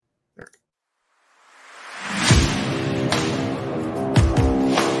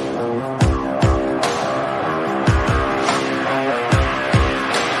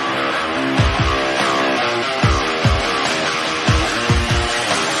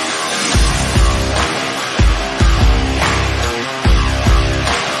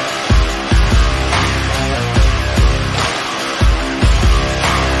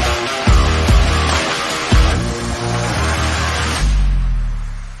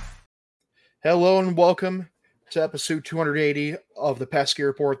Hello and welcome to episode 280 of the Pesky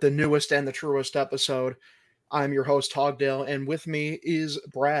Report, the newest and the truest episode. I'm your host, Hogdale, and with me is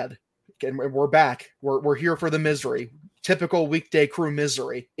Brad. And we're back. We're here for the misery. Typical weekday crew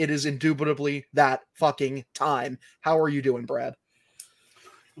misery. It is indubitably that fucking time. How are you doing, Brad?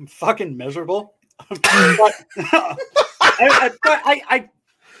 I'm fucking miserable.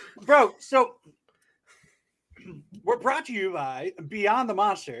 Bro, so we're brought to you by Beyond the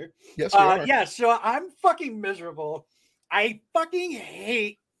Monster. Yes, we are. Yeah, so I'm fucking miserable. I fucking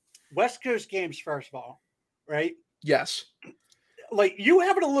hate West Coast games, first of all, right? Yes. Like, you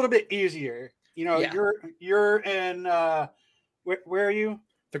have it a little bit easier. You know, Yeah. you're in where are you?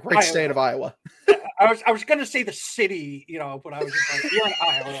 The great Iowa. state of Iowa. I was gonna say the city, but I was just like, you're in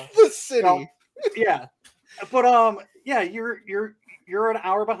Iowa. The city. So, yeah. But yeah, you're an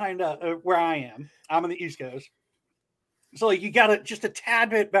hour behind where I am. I'm on the East Coast. So like, you got it just a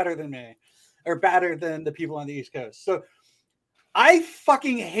tad bit better than me, or better than the people on the East Coast. So I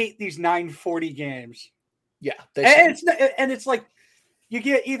fucking hate these 9:40 games. Yeah. And it's like, you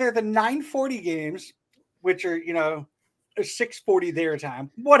get either the 9:40 games, which are, 6:40 their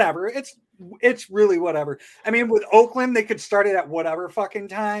time, whatever. It's really whatever. I mean, with Oakland, they could start it at whatever fucking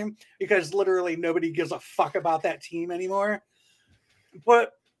time because literally nobody gives a fuck about that team anymore.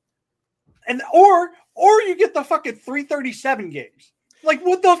 But or you get the fucking 3:37 games. Like,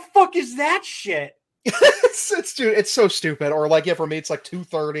 what the fuck is that shit? It's so stupid. Or like, yeah, for me, it's like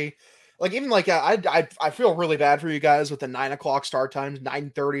 2:30. Like, even like I feel really bad for you guys with the 9:00 start times,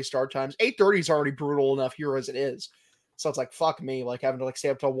 9:30 start times. 8:30 is already brutal enough here as it is. So it's like, fuck me, like having to like stay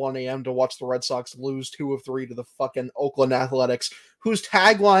up till 1 a.m. to watch the Red Sox lose 2 of 3 to the fucking Oakland Athletics, whose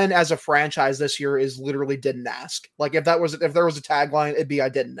tagline as a franchise this year is literally "didn't ask." Like, if there was a tagline, it'd be "I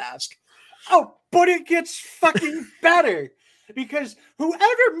didn't ask." Oh, but it gets fucking better because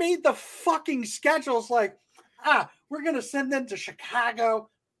whoever made the fucking schedules, like, we're gonna send them to Chicago,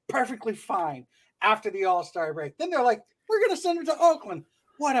 perfectly fine after the All-Star break. Then they're like, we're gonna send them to Oakland,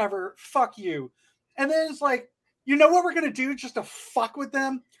 whatever, fuck you. And then it's like, you know what we're going to do just to fuck with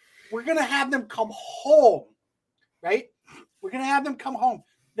them? We're going to have them come home, right? We're going to have them come home.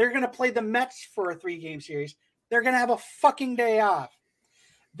 They're going to play the Mets for a 3-game series. They're going to have a fucking day off.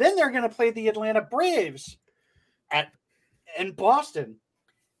 Then they're going to play the Atlanta Braves in Boston.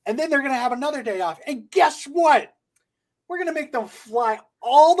 And then they're going to have another day off. And guess what? We're going to make them fly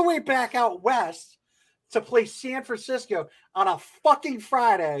all the way back out west to play San Francisco on a fucking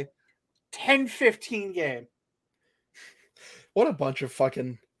Friday, 10-15 game. What a bunch of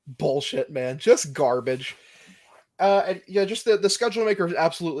fucking bullshit, man. Just garbage. And yeah, just the schedule makers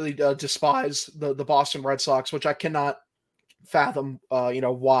absolutely despise the Boston Red Sox, which I cannot fathom,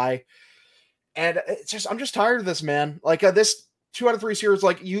 why. And it's just, I'm just tired of this, man. Like, this 2 out of 3 series,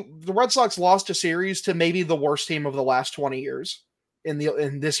 like, the Red Sox lost a series to maybe the worst team of the last 20 years in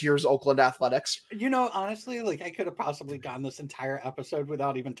this year's Oakland Athletics. Honestly, like, I could have possibly gone this entire episode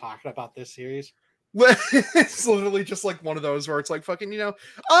without even talking about this series. It's literally just like one of those where it's like, fucking,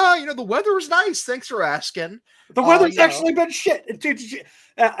 the weather was nice. Thanks for asking. The weather's actually been shit. Dude, did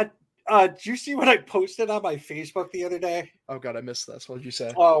you see what I posted on my Facebook the other day? Oh god, I missed this. What did you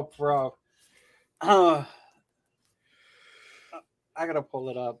say? Oh, bro. I gotta pull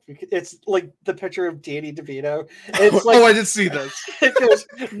it up. It's like the picture of Danny DeVito. It's like, I did see this. It goes,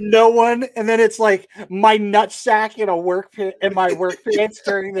 no one, and then it's like my nutsack in my work pants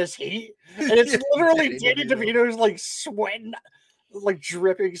during this heat, and it's literally Danny DeVito's like sweating, like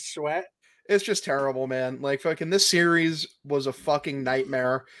dripping sweat. It's just terrible, man. Like, fucking, this series was a fucking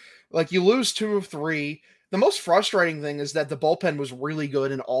nightmare. Like, you lose 2 of 3. The most frustrating thing is that the bullpen was really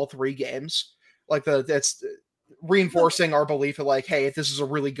good in all 3 games. Like, that's reinforcing our belief of like, hey, if this is a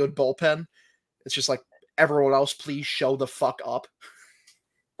really good bullpen, it's just like, everyone else, please show the fuck up.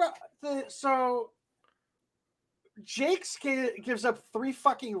 So Jake's gives up 3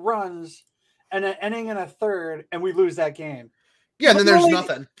 fucking runs and an inning and a third, and we lose that game. Yeah, and then there's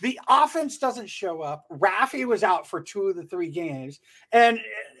nothing. The offense doesn't show up. Rafi was out for 2 of the 3 games, and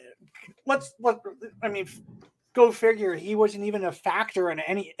go figure. He wasn't even a factor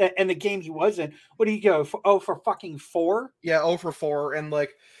in the game he was in. What do you go for fucking 4? Yeah, 0 for 4, and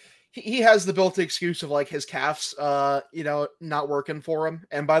like he has the built excuse of like his calves, not working for him.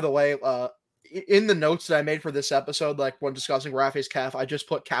 And by the way, in the notes that I made for this episode, like when discussing Rafi's calf, I just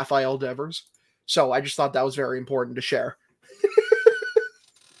put Rafael Devers. So I just thought that was very important to share.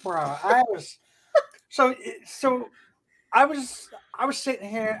 Bro, I was sitting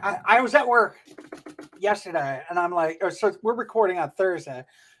here. I was at work yesterday, and I'm like, so we're recording on Thursday.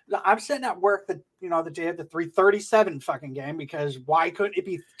 I'm sitting at work the day of the 3:37 fucking game, because why couldn't it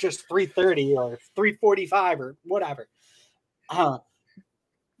be just 3:30 or 3:45 or whatever?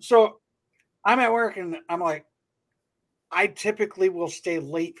 So I'm at work and I'm like, I typically will stay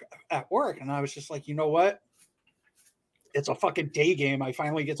late at work, and I was just like, you know what? It's a fucking day game. I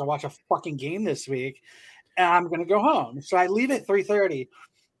finally get to watch a fucking game this week, and I'm gonna go home. So I leave at 3:30,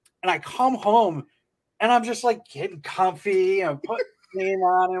 and I come home, and I'm just like getting comfy and putting game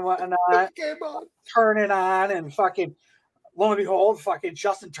on and whatnot, turn it on, and fucking lo and behold, fucking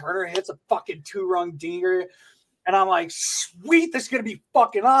Justin Turner hits a fucking 2-run dinger, and I'm like, sweet, this is gonna be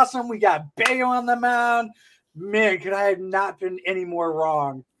fucking awesome. We got Bayo on the mound. Man, could I have not been any more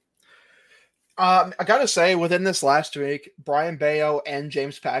wrong? I gotta say, within this last week, Brian Bayo and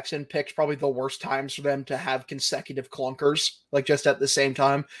James Paxton picked probably the worst times for them to have consecutive clunkers, like just at the same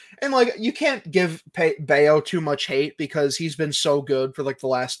time. And like, you can't give Bayo too much hate because he's been so good for like the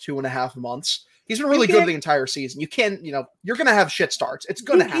last 2.5 months. He's been really good the entire season. You can't, you're gonna have shit starts. It's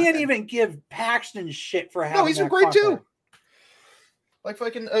gonna happen. You can't even give Paxton shit for having. No, he's been great too. Like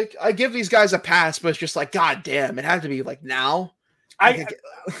fucking, I give these guys a pass, but it's just like, god damn, it had to be like now.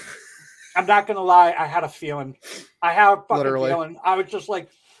 I'm not gonna lie, I had a feeling. I have a fucking feeling. I was just like,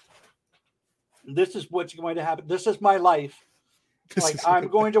 this is what's going to happen. This is my life. I'm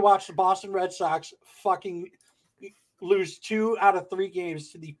going to watch the Boston Red Sox fucking lose 2 out of 3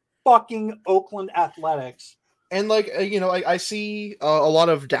 games to the fucking Oakland Athletics. And like, I see a lot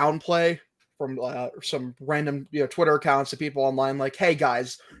of downplay from some random Twitter accounts of people online like, hey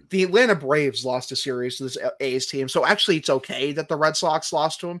guys, the Atlanta Braves lost a series to this A's team, so actually it's okay that the Red Sox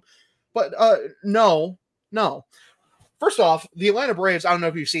lost to them. But no. First off, the Atlanta Braves, I don't know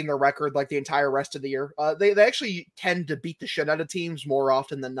if you've seen their record like the entire rest of the year. They actually tend to beat the shit out of teams more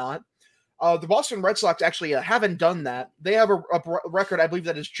often than not. The Boston Red Sox actually haven't done that. They have a record, I believe,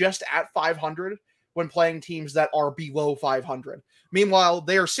 that is just at 500 when playing teams that are below 500. Meanwhile,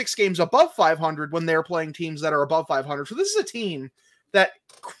 they are 6 games above 500 when they're playing teams that are above 500. So this is a team that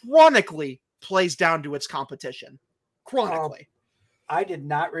chronically plays down to its competition. Chronically. I did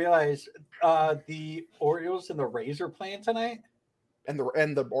not realize the Orioles and the Rays are playing tonight. And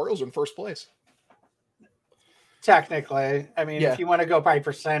the Orioles are in first place. Technically. I mean, if you want to go by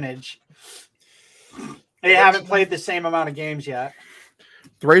percentage, they haven't played the same amount of games yet.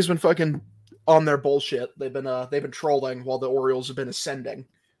 The Rays been fucking on their bullshit. They've been trolling while the Orioles have been ascending.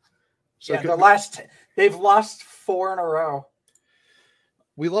 So they've lost 4 in a row.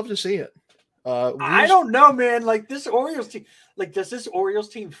 We love to see it. I don't know, man. Like this Orioles team, like does this Orioles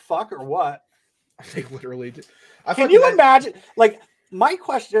team fuck or what? They literally do. Can you imagine? Like my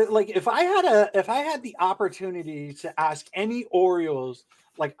question, like if I had the opportunity to ask any Orioles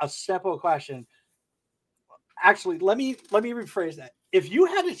like a simple question. Actually, let me rephrase that. If you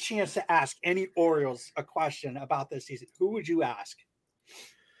had a chance to ask any Orioles a question about this season, who would you ask?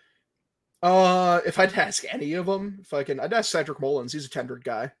 If I'd ask any of them, I'd ask Cedric Mullins. He's a tenured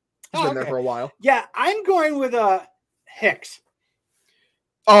guy. He's been there for a while. Yeah, I'm going with Hicks.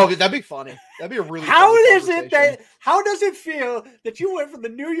 Oh, that'd be funny. That'd be a really. How does it feel that you went from the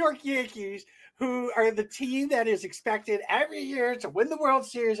New York Yankees, who are the team that is expected every year to win the World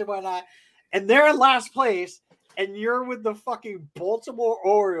Series and whatnot, and they're in last place, and you're with the fucking Baltimore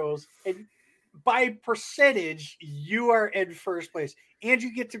Orioles, and by percentage, you are in first place, and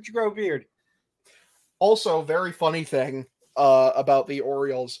you get to grow a beard. Also, very funny thing about the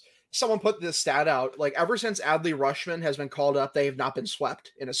Orioles. Someone put this stat out. Like, ever since Adley Rutschman has been called up, they have not been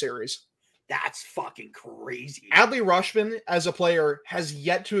swept in a series. That's fucking crazy. Adley Rutschman, as a player, has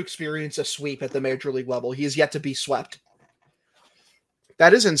yet to experience a sweep at the major league level. He has yet to be swept.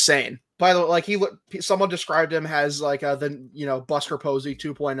 That is insane. By the way, someone described him as like Buster Posey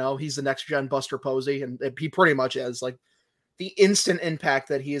 2.0. He's the next gen Buster Posey, and he pretty much is. Like, the instant impact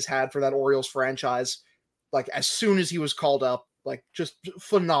that he has had for that Orioles franchise, like as soon as he was called up, like just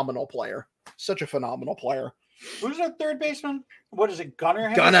phenomenal player. Such a phenomenal player. Who's our third baseman? What is it, Gunnar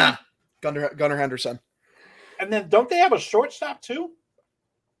Henderson? Gunnar Henderson. And then don't they have a shortstop too?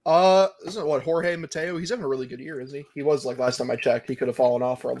 Isn't it what, Jorge Mateo? He's having a really good year, isn't he? He was, like, last time I checked. He could have fallen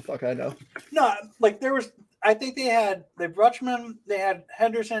off for all the fuck I know. No, like I think they had Rutschman, they had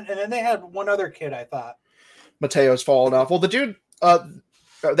Henderson, and then they had one other kid, I thought. Mateo's fallen off. Well, the dude,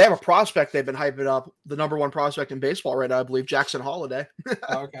 they have a prospect they've been hyping up, the number 1 prospect in baseball right now, I believe, Jackson Holiday.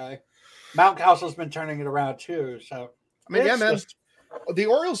 Okay. Mountcastle's been turning it around too, so. I mean, yeah, man. The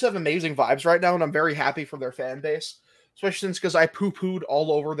Orioles have amazing vibes right now, and I'm very happy for their fan base. Especially since because I poo-pooed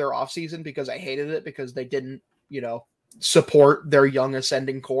all over their offseason because I hated it because they didn't, support their young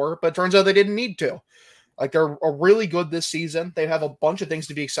ascending core. But it turns out they didn't need to. Like they're really good this season. They have a bunch of things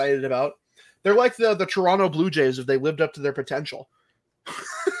to be excited about. They're like the Toronto Blue Jays if they lived up to their potential.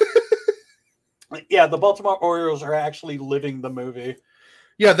 Yeah, the Baltimore Orioles are actually living the movie.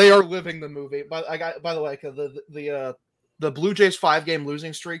 Yeah, they are living the movie. But by the way, the Blue Jays 5-game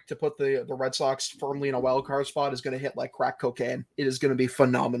losing streak to put the Red Sox firmly in a wild card spot is going to hit like crack cocaine. It is going to be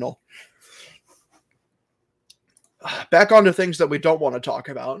phenomenal. Back onto things that we don't want to talk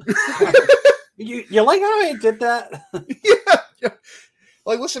about. You like how I did that? Yeah.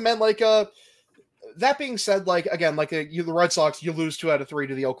 Like, listen, man. Like, that being said, like again, like the Red Sox, you lose 2 out of 3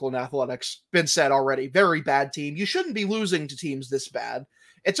 to the Oakland Athletics. Been said already. Very bad team. You shouldn't be losing to teams this bad.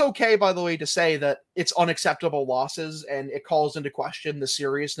 It's okay, by the way, to say that it's unacceptable losses and it calls into question the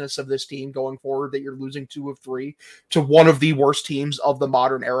seriousness of this team going forward, that you're losing 2 of 3 to one of the worst teams of the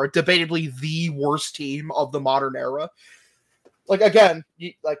modern era, debatably the worst team of the modern era. Like, again,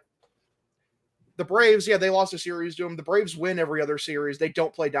 like the Braves, yeah, they lost a series to them. The Braves win every other series. They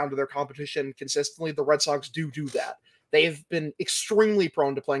don't play down to their competition consistently. The Red Sox do that. They've been extremely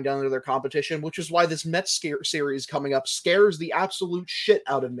prone to playing down to their competition, which is why this Mets series coming up scares the absolute shit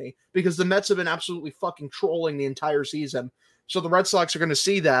out of me, because the Mets have been absolutely fucking trolling the entire season. So the Red Sox are going to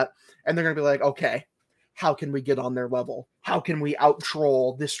see that, and they're going to be like, okay, how can we get on their level? How can we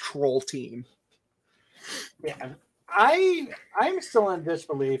out-troll this troll team? Yeah, I'm still in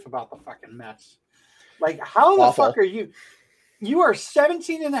disbelief about the fucking Mets. Like, how the fuck are you? You are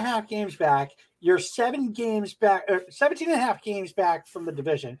 17 and a half games back. You're 7 games back, 17 and a half games back from the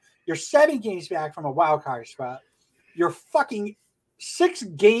division. You're 7 games back from a wild card spot. You're fucking 6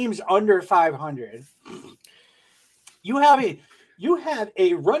 games under 500. You have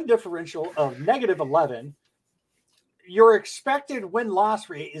a run differential of -11. Your expected win-loss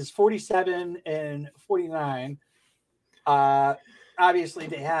rate is 47 and 49. Obviously,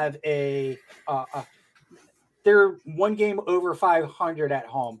 they have they're 1 game over 500 at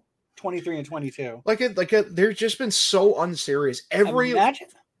home. 23 and 22. They've just been so unserious. Every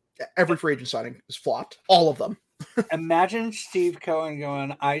free agent signing is flopped. All of them. Imagine Steve Cohen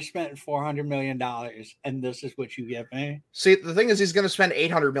going, I spent $400 million and this is what you give me. See, the thing is, he's going to spend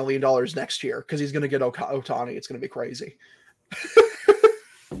 $800 million next year because he's going to get Ohtani. It's going to be crazy.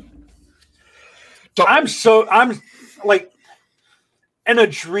 I'm like in a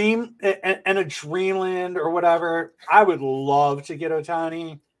dreamland or whatever. I would love to get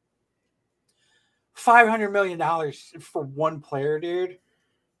Ohtani. $500 million for one player, dude.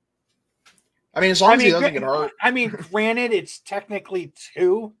 I mean, as long as he doesn't get hurt. I mean, granted, it's technically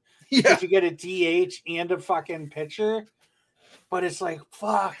 2. Yeah. Because you get a DH and a fucking pitcher. But it's like,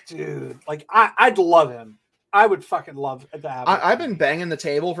 fuck, dude. Like, I'd love him. I would fucking love to have him. I've been banging the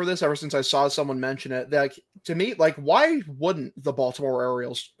table for this ever since I saw someone mention it. Like, to me, like, why wouldn't the Baltimore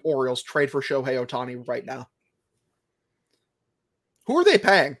Orioles trade for Shohei Ohtani right now? Who are they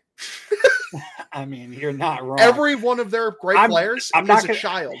paying? I mean, you're not wrong. Every one of their great players is a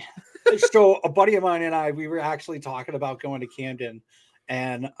child. So a buddy of mine and I, we were actually talking about going to Camden.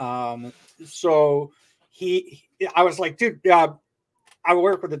 And so I was like, dude, I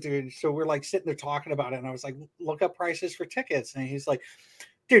work with a dude. So we're like sitting there talking about it. And I was like, look up prices for tickets. And he's like,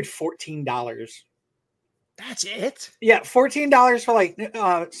 dude, $14. That's it? Yeah, $14 for like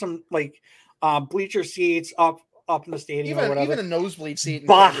some like bleacher seats up in the stadium or whatever. Even a nosebleed seat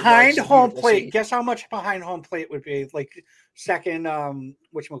behind home plate. Seat. Guess how much behind home plate would be? Like second,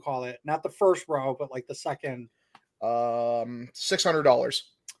 whatchamacallit, not the first row, but like the second. $600.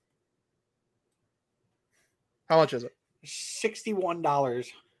 How much is it? $61.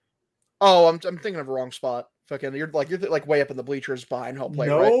 Oh, I'm thinking of a wrong spot. Fucking, you're like way up in the bleachers behind home plate,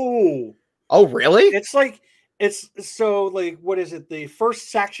 no. Right? Oh, really? It's so like, what is it? The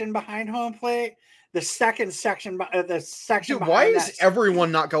first section behind home plate. The second section, Dude, why is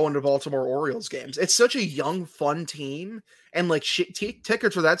everyone not going to Baltimore Orioles games? It's such a young, fun team, and like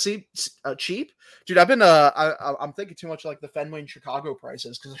tickets are that cheap. Dude, I'm thinking too much like the Fenway and Chicago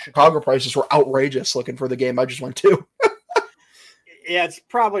prices, because the Chicago prices were outrageous. Looking for the game I just went to. Yeah, it's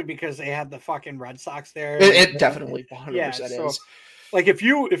probably because they had the fucking Red Sox there. It definitely 100% is. Like if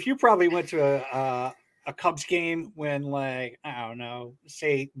you probably went to a Cubs game when, like, I don't know,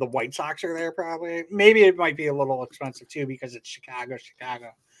 say the White Sox are there, probably. Maybe it might be a little expensive too because it's Chicago.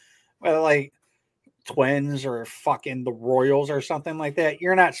 But like Twins or fucking the Royals or something like that,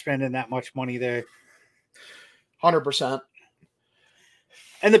 you're not spending that much money there. 100%.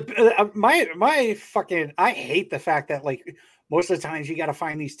 And my fucking, I hate the fact that like most of the times you got to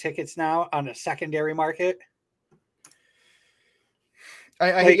find these tickets now on a secondary market.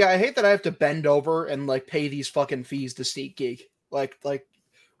 I hate that I have to bend over and like pay these fucking fees to SeatGeek. Like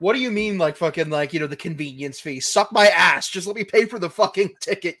What do you mean, like, fucking, like, the convenience fee? Suck my ass. Just let me pay for the fucking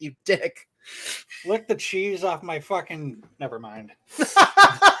ticket, you dick. Lick the cheese off my fucking. Never mind.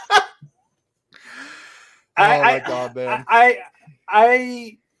 My God, man.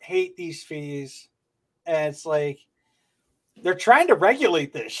 I hate these fees. And it's like they're trying to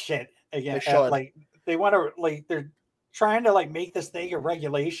regulate this shit again. They should. Like they want to, like, they're trying to, like, make this thing a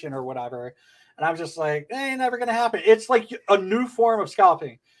regulation or whatever. And I'm just like, ain't never gonna happen. It's like a new form of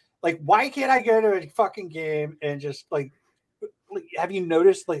scalping. Like, why can't I go to a fucking game and just like have you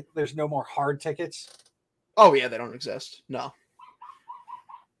noticed, like, there's no more hard tickets? Oh yeah, they don't exist. No.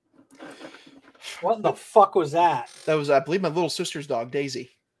 What in the fuck was that? That was, I believe, my little sister's dog, Daisy.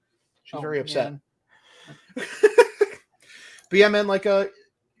 She's very upset. But yeah, man, like,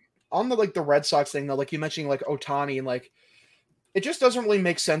 on the, like, the Red Sox thing, though, like you mentioned, like, Ohtani, and, like, it just doesn't really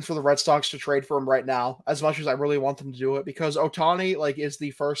make sense for the Red Sox to trade for him right now, as much as I really want them to do it, because Ohtani, like, is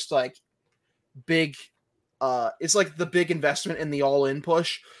the first, like, big, it's like the big investment in the all-in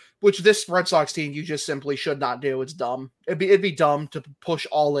push, which this Red Sox team, you just simply should not do. It's dumb. It'd be dumb to push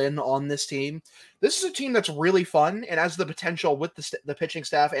all in on this team. This is a team that's really fun and has the potential with the pitching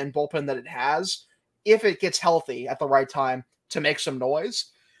staff and bullpen that it has, if it gets healthy at the right time, to make some noise.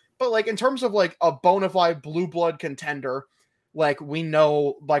 But, like, in terms of, like, a bona fide blue blood contender, like, we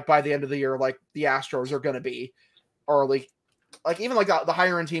know, like, by the end of the year, like, the Astros are going to be, or, like even, like, the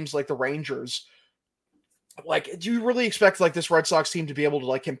higher end teams, like the Rangers. Like, do you really expect, like, this Red Sox team to be able to,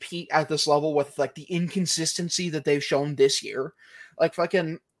 like, compete at this level with, like, the inconsistency that they've shown this year? Like,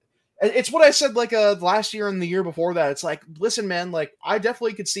 fucking, it's what I said, like, last year and the year before that. It's like, listen, man, like, I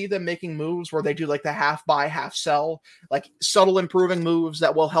definitely could see them making moves where they do, like, the half buy, half sell, like, subtle improving moves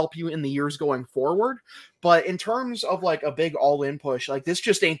that will help you in the years going forward. But in terms of, like, a big all-in push, like, this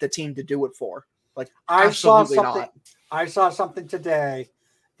just ain't the team to do it for. Like, absolutely not. I saw something today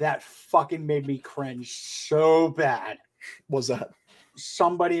that fucking made me cringe so bad. What was that?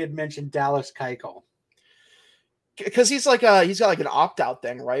 Somebody had mentioned Dallas Keuchel. Because he's got like an opt-out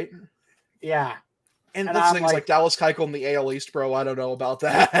thing, right? Yeah. And this thing's like Dallas Keuchel in the AL East, bro. I don't know about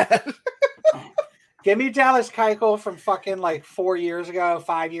that. Give me Dallas Keuchel from fucking like 4 years ago,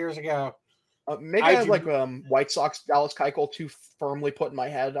 5 years ago. Maybe I have like White Sox Dallas Keuchel too firmly put in my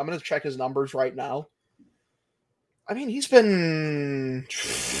head. I'm going to check his numbers right now. I mean, he's been,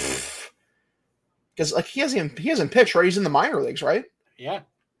 because like he hasn't pitched, right? He's in the minor leagues, right? Yeah.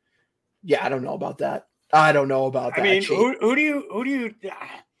 Yeah, I don't know about that. I don't know about that. I mean, who do you?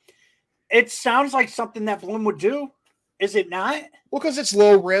 It sounds like something that Bloom would do. Is it not? Well, because it's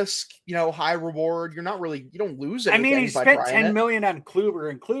low risk, high reward. You don't lose anything. I mean, he spent $10 million on Kluber,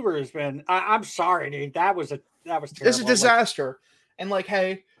 and Kluber has been. I'm sorry, dude. That was terrible. It's a disaster. And like,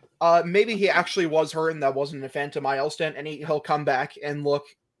 hey, maybe he actually was hurt, and that wasn't a phantom IL stint, and he'll come back and look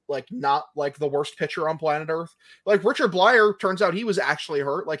like not like the worst pitcher on planet Earth. Like Richard Blyer, turns out he was actually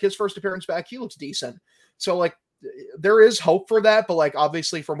hurt. Like his first appearance back, he looks decent. So like, there is hope for that, but like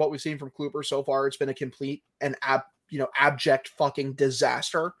obviously from what we've seen from Kluber so far, it's been a complete and abject fucking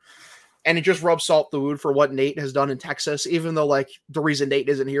disaster. And it just rubs salt in the wound for what Nate has done in Texas, even though like the reason Nate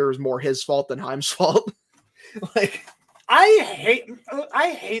isn't here is more his fault than Heim's fault. Like,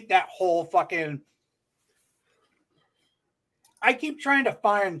 I hate that whole fucking. I keep trying to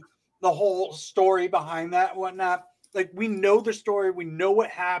find the whole story behind that and whatnot. Like, we know the story, we know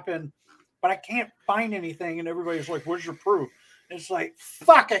what happened, but I can't find anything. And everybody's like, "Where's your proof?" And it's like,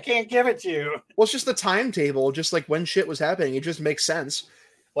 fuck, I can't give it to you. Well, it's just the timetable, just like when shit was happening. It just makes sense.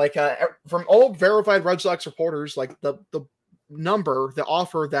 Like from all verified Red Sox reporters, like the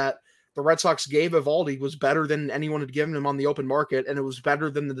offer that the Red Sox gave Eovaldi was better than anyone had given him on the open market, and it was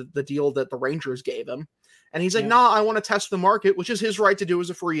better than the deal that the Rangers gave him. And he's like, "Nah, I want to test the market," which is his right to do as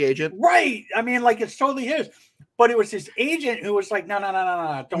a free agent. Right. I mean, like, it's totally his. But it was his agent who was like, no.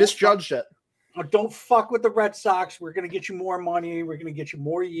 Don't misjudged it. Don't fuck with the Red Sox. We're going to get you more money. We're going to get you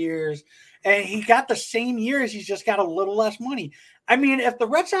more years. And he got the same years. He's just got a little less money. I mean, if the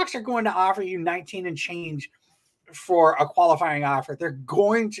Red Sox are going to offer you 19 and change for a qualifying offer, they're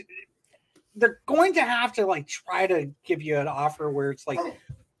going to have to like try to give you an offer where it's like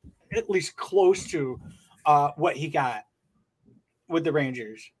at least close to what he got with the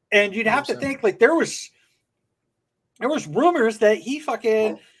Rangers. And you'd have to think like there was rumors that he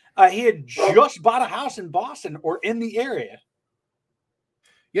fucking he had just bought a house in Boston or in the area.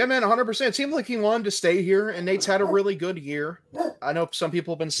 Yeah, man, 100%. It seemed like he wanted to stay here, and Nate's had a really good year. I know some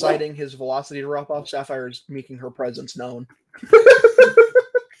people have been citing his velocity drop-off. Sapphire's making her presence known.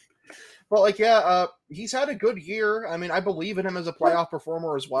 But, like, yeah, he's had a good year. I mean, I believe in him as a playoff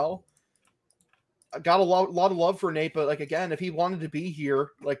performer as well. I got a lot of love for Nate, but like again, if he wanted to be here,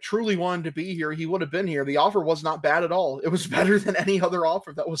 like truly wanted to be here, he would have been here. The offer was not bad at all. It was better than any other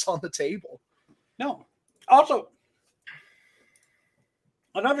offer that was on the table. No. Also,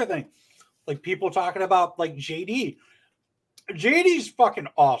 another thing, like people talking about like JD. JD's fucking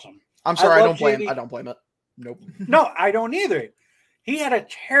awesome. I'm sorry, I don't blame it. Nope. No, I don't either. He had a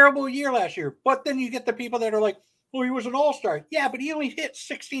terrible year last year, but then you get the people that are like, "Oh, he was an all-star." Yeah, but he only hit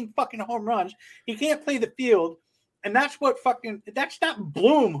 16 fucking home runs. He can't play the field, and that's not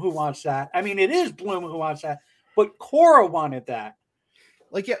Bloom who wants that. I mean, it is Bloom who wants that, but Cora wanted that.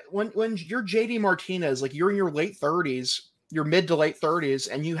 Like, yeah, when you're JD Martinez, like you're in your late 30s, your mid to late 30s,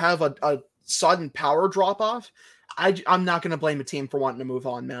 and you have a sudden power drop off, I'm not going to blame a team for wanting to move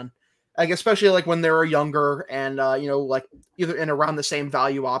on, man. Like, especially like when they were younger and, like either in around the same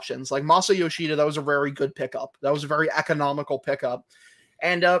value options. Like Masa Yoshida, that was a very good pickup. That was a very economical pickup.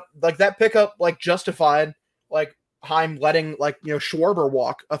 And like that pickup, like justified like Heim letting like, Schwarber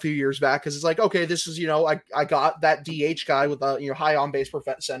walk a few years back. Cause it's like, okay, this is, I got that DH guy with a, high on base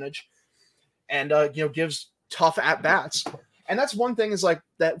percentage and, gives tough at bats. And that's one thing is like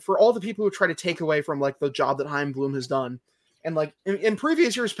that for all the people who try to take away from like the job that Chaim Bloom has done. And like in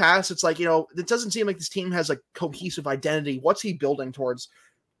previous years past, it's like, it doesn't seem like this team has like cohesive identity. What's he building towards?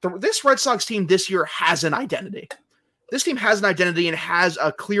 This Red Sox team this year has an identity. This team has an identity and has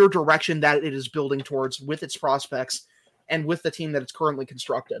a clear direction that it is building towards with its prospects and with the team that it's currently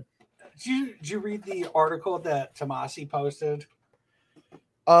constructed. Did you read the article that Tomasi posted?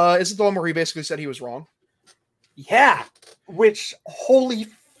 Is it the one where he basically said he was wrong? Yeah, which holy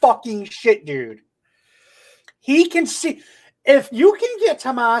fucking shit, dude. He can see, if you can get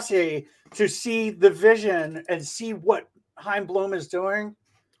Tomasi to see the vision and see what Chaim Bloom is doing,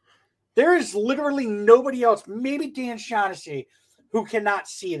 there is literally nobody else, maybe Dan Shaughnessy, who cannot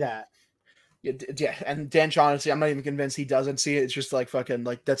see that. Yeah, and Dan Shaughnessy, I'm not even convinced he doesn't see it. It's just like fucking,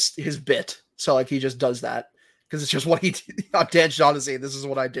 like, that's his bit. So, like, he just does that. Because it's just what I'm Dan Shaughnessy, this is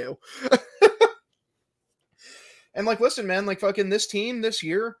what I do. And, like, listen, man, like, fucking this team this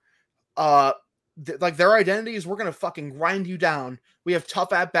year, like, their identity is we're going to fucking grind you down. We have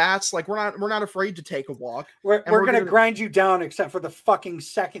tough at-bats. Like, we're not afraid to take a walk. We're going to grind you down except for the fucking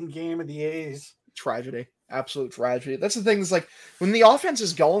second game of the A's. Tragedy. Absolute tragedy. That's the thing is, like, when the offense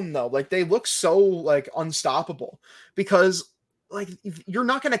is going, though, like, they look so, like, unstoppable. Because, like, you're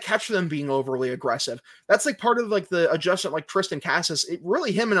not going to catch them being overly aggressive. That's, like, part of, like, the adjustment, like, Tristan Casas. It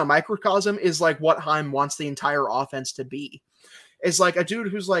really, him in a microcosm is, like, what Chaim wants the entire offense to be. Is, like, a dude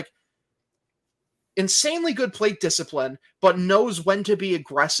who's, like, insanely good plate discipline, but knows when to be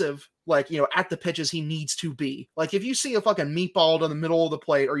aggressive, like, at the pitches he needs to be. Like, if you see a fucking meatball in the middle of the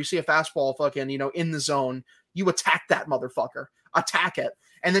plate, or you see a fastball fucking, in the zone, you attack that motherfucker. Attack it.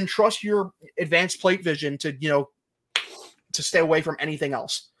 And then trust your advanced plate vision to, to stay away from anything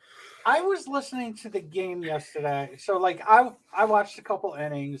else. I was listening to the game yesterday. So, like, I watched a couple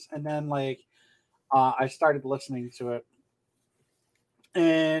innings, and then, like, I started listening to it.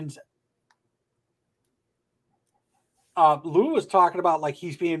 And Lou was talking about, like,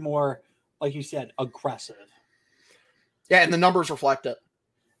 he's being more, like you said, aggressive. Yeah, and the numbers reflect it.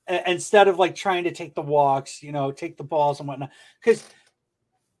 Instead of, like, trying to take the walks, take the balls and whatnot. Because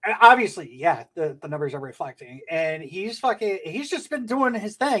obviously, yeah, the numbers are reflecting. And he's just been doing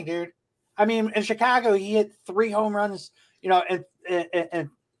his thing, dude. I mean, in Chicago, he hit 3 home runs, and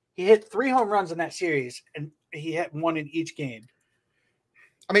he hit 3 home runs in that series, and he hit 1 in each game.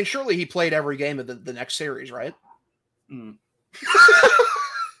 I mean, surely he played every game of the next series, right?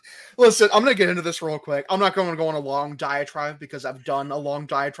 Listen, I'm going to get into this real quick. I'm not going to go on a long diatribe because I've done a long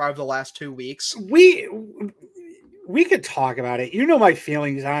diatribe the last 2 weeks. We could talk about it. My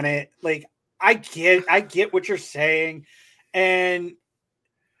feelings on it. Like, I get what you're saying. And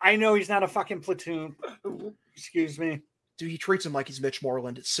I know he's not a fucking platoon. Excuse me. Dude, he treats him like he's Mitch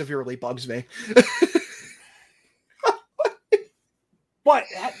Moreland. It severely bugs me. But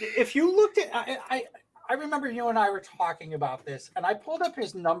if you looked at, I remember you and I were talking about this, and I pulled up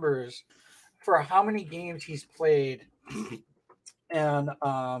his numbers for how many games he's played. And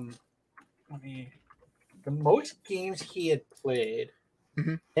the most games he had played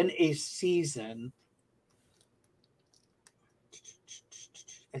in a season,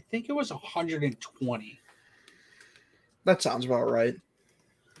 I think it was 120. That sounds about right.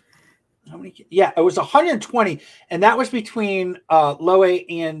 How many? Yeah, it was 120, and that was between low A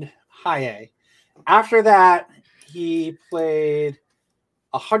and high A. After that, he played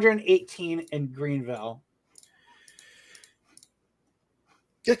 118 in Greenville.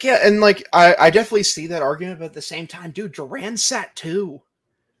 Yeah, and like I definitely see that argument, but at the same time, dude, Duran sat too.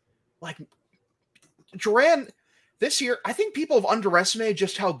 Like, Duran this year, I think people have underestimated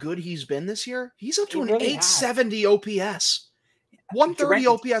just how good he's been this year. He's up to an 870 OPS, 130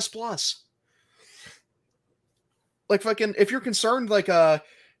 OPS plus. Like fucking, if you're concerned, like oh,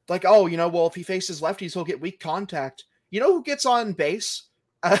 well, if he faces lefties, he'll get weak contact. You know who gets on base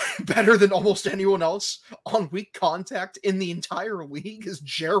better than almost anyone else on weak contact in the entire league is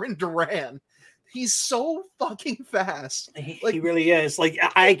Jarren Duran. He's so fucking fast. He really is. Like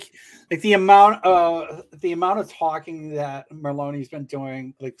the amount of talking that Merloni's been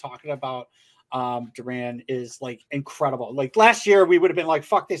doing, like talking about Duran is like incredible. Like last year we would have been like,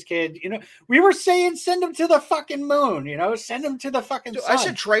 fuck this kid. We were saying send him to the fucking moon, send him to the fucking sun. I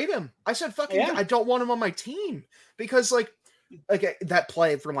said trade him. I said fucking I don't want him on my team because like that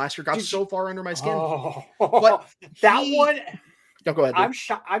play from last year got so far under my skin. But that one. No, go ahead.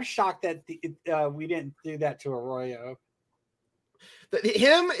 I'm shocked that we didn't do that to Arroyo.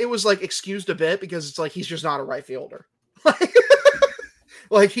 It was like excused a bit because it's like he's just not a right fielder.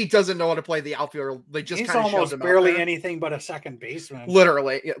 Like he doesn't know how to play the outfielder. They just kind of almost barely anything but a second baseman.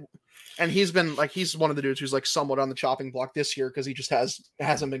 Literally, yeah. And he's been like he's one of the dudes who's like somewhat on the chopping block this year because he just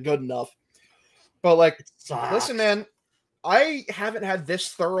hasn't been good enough. But like, listen, man. I haven't had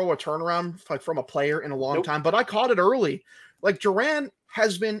this thorough a turnaround like from a player in a long time, but I caught it early. Like Duran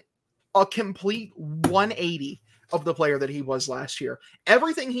has been a complete 180 of the player that he was last year.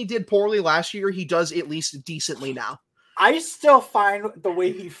 Everything he did poorly last year, he does at least decently now. I still find the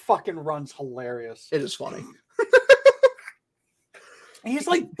way he fucking runs hilarious. It is funny. He's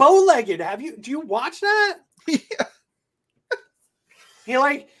like bow-legged. Do you watch that?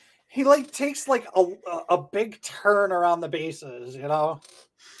 Yeah. He takes like a big turn around the bases,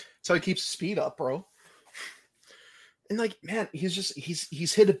 So he keeps speed up, bro. And like, man,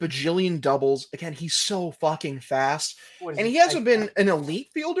 he's hit a bajillion doubles. Again, he's so fucking fast. And he hasn't been an elite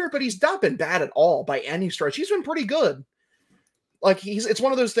fielder, but he's not been bad at all by any stretch. He's been pretty good. Like it's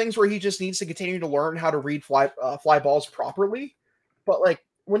one of those things where he just needs to continue to learn how to read fly balls properly. But like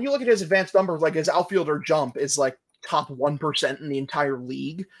when you look at his advanced numbers, like his outfielder jump is like top 1% in the entire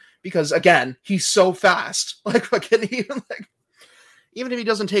league because again, he's so fast. Like fucking even if he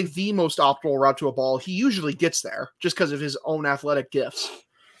doesn't take the most optimal route to a ball, he usually gets there just because of his own athletic gifts.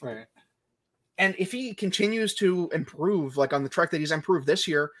 Right. And if he continues to improve, like on the track that he's improved this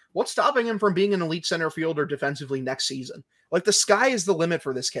year, what's stopping him from being an elite center fielder defensively next season? Like the sky is the limit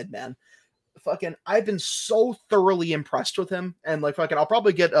for this kid, man. Fucking, I've been so thoroughly impressed with him. And like fucking, I'll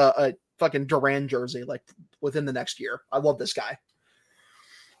probably get a fucking Duran jersey like within the next year. I love this guy.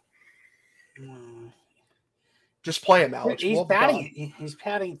 Just play him, Alex. He's batting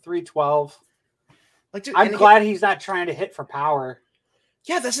 312. Like, dude, I'm glad he's not trying to hit for power.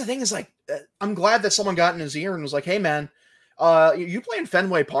 Yeah, that's the thing is like, I'm glad that someone got in his ear and was like, hey, man, you play in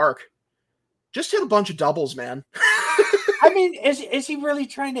Fenway Park. Just hit a bunch of doubles, man. I mean, is he really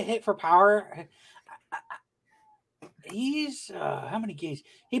trying to hit for power? He's how many games?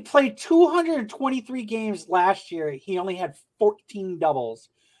 He played 223 games last year. He only had 14 doubles.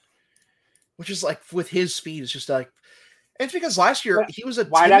 Which is like with his speed, it's just like it's because last year he was a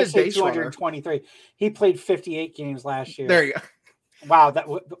why did I timid say base 223? Runner. He played 58 games last year. There you go. Wow,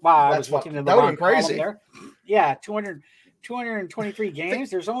 I was looking at the wrong crazy. There. Yeah, 223 games.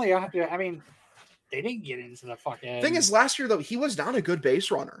 There's only I mean, they didn't get into the fucking thing is last year though, he was not a good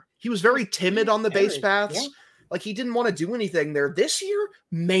base runner. He was very timid on the base paths. Yeah. Like he didn't want to do anything there. This year,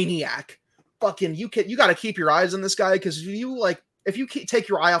 maniac. Fucking you got to keep your eyes on this guy because if you take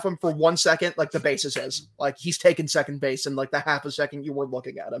your eye off him for 1 second, like the base is his. Like he's taking second base in like the half a second you were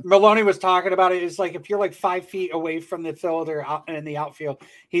looking at him. Maloney was talking about it. It's like if you're like 5 feet away from the fielder in the outfield,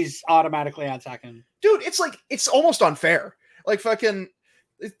 he's automatically on second. Dude, it's like it's almost unfair. Like fucking,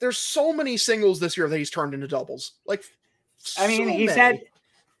 there's so many singles this year that he's turned into doubles. Like, I mean, he's had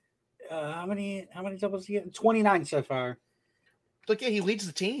how many doubles he had? 29 so far. Like, yeah, he leads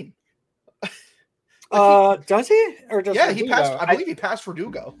the team. Does he? Or does he passed? I believe he passed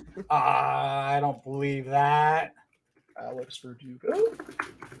Verdugo. I don't believe that. Alex Verdugo.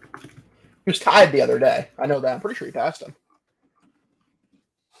 He was tied the other day. I know that. I'm pretty sure he passed him.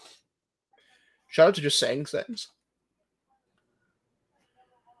 Shout out to just saying things.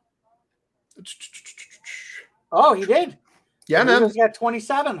 Oh, he did. Yeah, man. He's got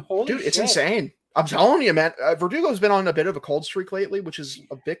 27. Holy dude, shit. It's insane. I'm telling you, man. Verdugo's been on a bit of a cold streak lately, which is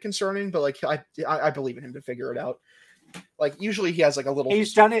a bit concerning. But like, I believe in him to figure it out. Like, usually he has like a little.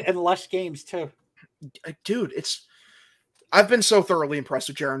 He's done it in less games too. Dude, I've been so thoroughly impressed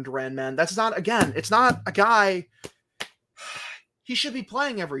with Jarren Duran, man. It's not a guy. He should be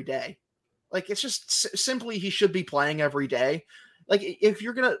playing every day. Like, it's just simply he should be playing every day. Like, if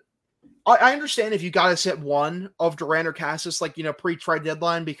you're gonna, I understand if you got to sit one of Durant or Cassis, like, pre-trade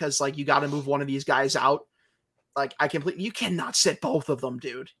deadline, because, like, you got to move one of these guys out. Like, you cannot sit both of them,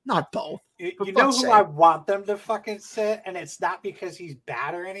 dude. Not both. You know who I want them to fucking sit, and it's not because he's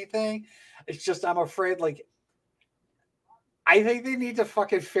bad or anything. It's just I'm afraid, like, I think they need to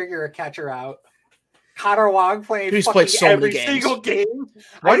fucking figure a catcher out. Connor Wong playing fucking so every single game.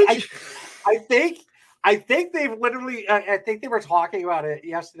 I think they've literally. I think they were talking about it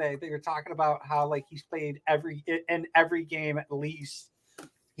yesterday. They were talking about how, like, he's played in every game at least.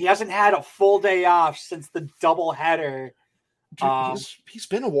 He hasn't had a full day off since the doubleheader. Dude, he's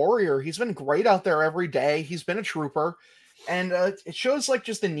been a warrior. He's been great out there every day. He's been a trooper, and it shows, like,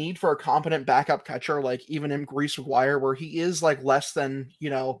 just the need for a competent backup catcher, like even in Reese McGuire, where he is, like, less than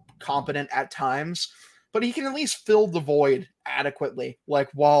competent at times, but he can at least fill the void adequately, like,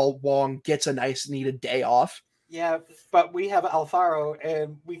 while Wong gets a nice needed day off. Yeah, but we have Alfaro,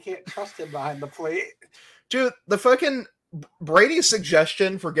 and we can't trust him behind the plate. Dude, the fucking Brady's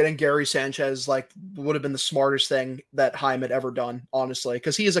suggestion for getting Gary Sanchez, like, would have been the smartest thing that Chaim had ever done, honestly,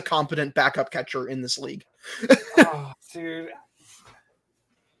 because he is a competent backup catcher in this league. Oh, dude.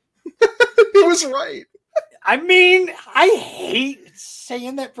 He was right. I mean, I hate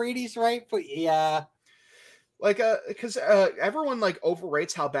saying that Brady's right, but yeah. Like, because everyone, like,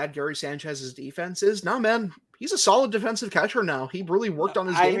 overrates how bad Gary Sanchez's defense is. No, man, he's a solid defensive catcher now. He really worked on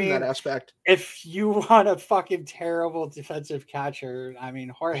his game in that aspect. If you want a fucking terrible defensive catcher, I mean,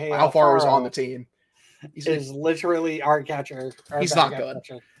 Jorge Alfaro is on the team. He's literally our catcher. He's not good.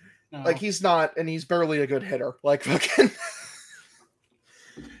 No. Like, he's not, and he's barely a good hitter. Like, fucking.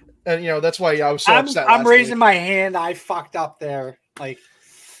 And, that's why I was so upset. I'm raising my hand. I fucked up there. Like,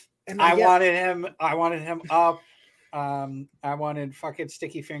 and I wanted him up. I wanted fucking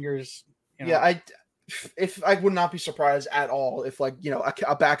sticky fingers. Yeah, I would not be surprised at all if, like,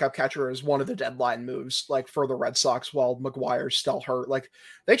 a backup catcher is one of the deadline moves, like, for the Red Sox while McGuire's still hurt. Like,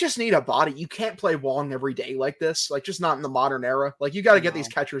 they just need a body. You can't play Wong every day like this. Like, just not in the modern era. Like, you got to get these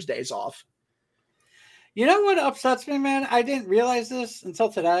catchers days off. You know what upsets me, man? I didn't realize this until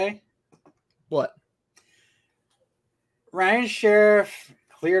today. What? Ryan Sheriff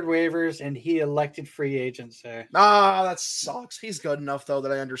cleared waivers and he elected free agents there. That sucks. He's good enough, though,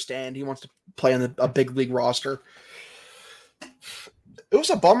 that I understand. He wants to play on a big league roster. It was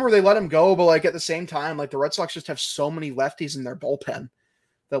a bummer they let him go, but, like, at the same time, like, the Red Sox just have so many lefties in their bullpen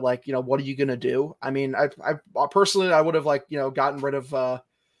that, like, what are you going to do? I mean, I personally, I would have, like, gotten rid of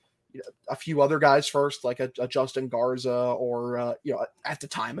a few other guys first, like a Justin Garza or, at the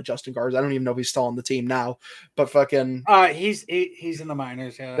time, a Justin Garza. I don't even know if he's still on the team now, but fucking. He's in the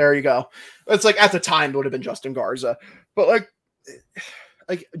minors. Yeah. There you go. It's like at the time it would have been Justin Garza, but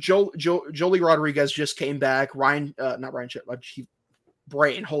like Jolie Rodriguez just came back. Not Ryan Shit.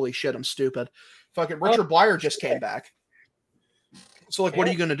 Brain. Holy shit. I'm stupid. Fucking Richard Blyer just came back. So, like, what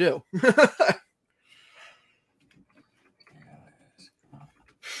are you going to do?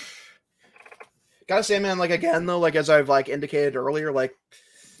 Gotta say, man, like, again, though, like, as I've, like, indicated earlier, like,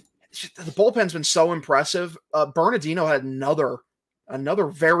 the bullpen's been so impressive. Bernardino had another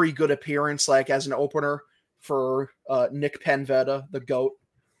very good appearance, like, as an opener for Nick Penveda, the GOAT,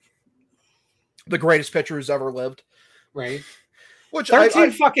 the greatest pitcher who's ever lived. Right. Which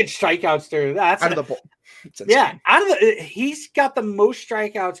 13 fucking strikeouts, dude. That's out of the yeah, he's got the most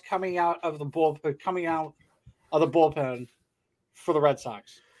strikeouts coming out of the bullpen for the Red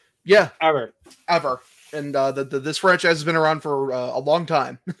Sox. Yeah, ever, and this franchise has been around for a long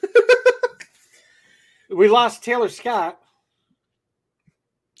time. We lost Taylor Scott.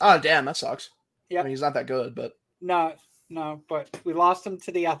 Oh, damn, that sucks. Yeah, I mean, he's not that good, but no, but we lost him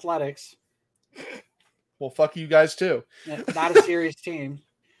to the Athletics. Well, fuck you guys too. Not a serious team.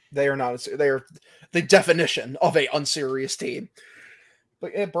 They are not. They are the definition of a unserious team.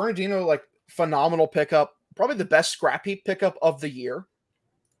 But yeah, Bernardino, like, phenomenal pickup, probably the best scrap heap pickup of the year.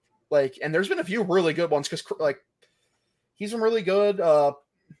 Like, and there's been a few really good ones because, like, he's been really good.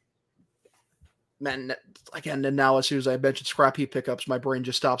 Man, again, and now as soon as I mentioned scrap heap pickups, my brain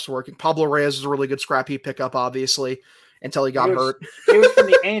just stops working. Pablo Reyes is a really good scrap heap pickup, obviously, until he got hurt. He was from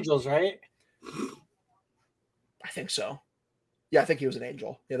the Angels, right? I think so. Yeah, I think he was an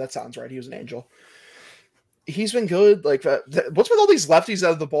Angel. Yeah, that sounds right. He was an Angel. He's been good. Like, what's with all these lefties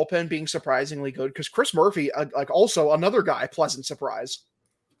out of the bullpen being surprisingly good? Because Chris Murphy, like, also another guy, pleasant surprise.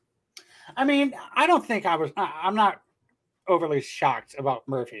 I mean, I'm not overly shocked about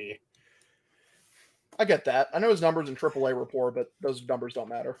Murphy. I get that. I know his numbers in AAA report, but those numbers don't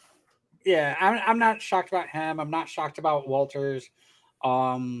matter. Yeah, I'm not shocked about him. I'm not shocked about Walters.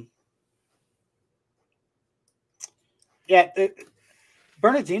 Yeah,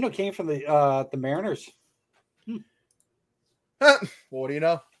 Bernardino came from the Mariners. What do you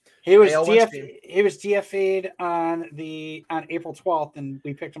know? He was AL West team. He was DFA'd on April 12th, and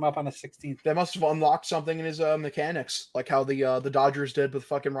we picked him up on the 16th. They must have unlocked something in his mechanics, like how the Dodgers did with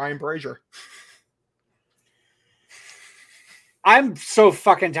fucking Ryan Brazier. I'm so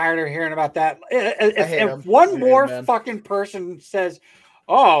fucking tired of hearing about that. If one more fucking person says,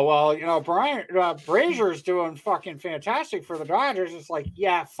 "Oh well, you know, Brazier's doing fucking fantastic for the Dodgers," it's like,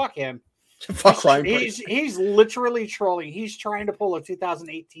 yeah, fuck him. Fuck Ryan Brazier. He's literally trolling. He's trying to pull a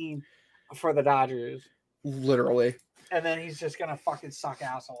 2018 for the Dodgers. Literally. And then he's just gonna fucking suck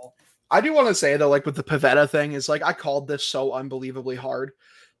asshole. I do want to say though, like with the Pivetta thing, is like I called this so unbelievably hard.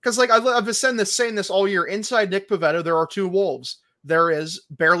 Because like I've been saying this all year. Inside Nick Pivetta, there are two wolves. There is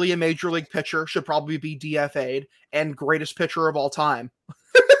barely a major league pitcher, should probably be DFA'd, and greatest pitcher of all time.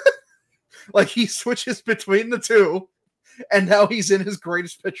 Like he switches between the two, and now he's in his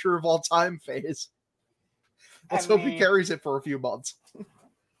greatest pitcher of all time phase. Let's hope he carries it for a few months.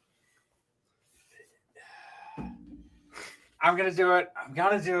 I'm gonna do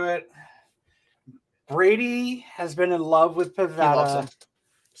it. Brady has been in love with Pivetta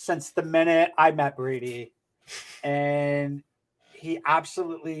since the minute I met Brady, and he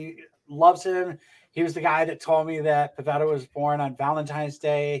absolutely loves him. He was the guy that told me that Pivetta was born on Valentine's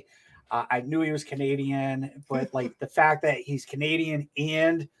Day. I knew he was Canadian, but like the fact that he's Canadian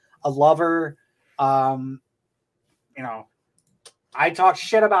and a lover, you know, I talk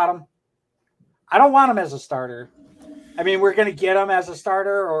shit about him. I don't want him as a starter. I mean, we're going to get him as a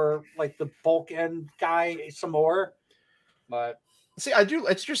starter or like the bulk end guy some more. But see, I do.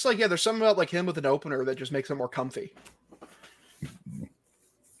 It's just like, yeah, there's something about like him with an opener that just makes him more comfy.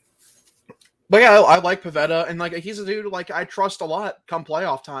 But yeah, I like Pivetta, and like he's a dude like I trust a lot come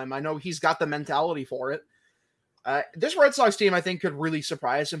playoff time. I know he's got the mentality for it. This Red Sox team, I think, could really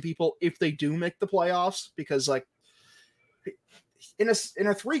surprise some people if they do make the playoffs, because like in a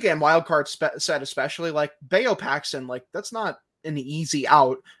 3-game wild card set, especially like Bayo Paxton, like that's not an easy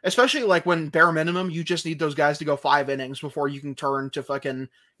out, especially like when bare minimum you just need those guys to go 5 innings before you can turn to fucking,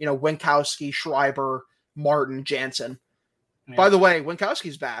 you know, Winkowski, Schreiber, Martin, Jansen. Yeah. By the way,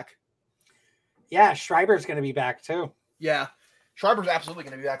 Winkowski's back. Yeah, Schreiber's going to be back too. Yeah, Schreiber's absolutely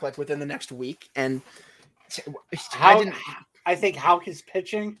going to be back like within the next week. And I think Houck is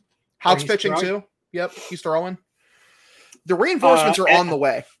pitching. Houck's pitching too. Yep, he's throwing. The reinforcements are on the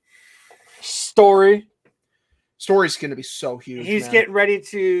way. Story's going to be so huge. He's getting ready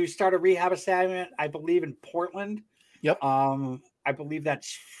to start a rehab assignment, I believe, in Portland. Yep. I believe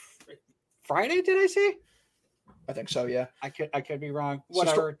that's Friday. Did I say? I think so. Yeah. I could be wrong.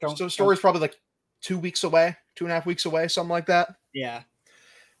 Whatever. So Story's probably like 2 weeks away, 2.5 weeks away, something like that. Yeah.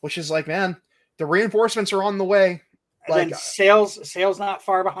 Which is like, man, the reinforcements are on the way. And then Sale's not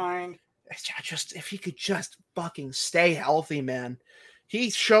far behind. Just if he could just fucking stay healthy, man. He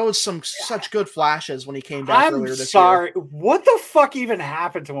showed such good flashes when he came back earlier this year. What the fuck even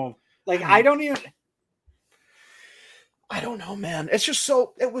happened to him? Like, I don't know, man. It's just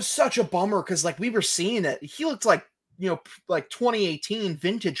it was such a bummer because like we were seeing it. He looked like, you know, like 2018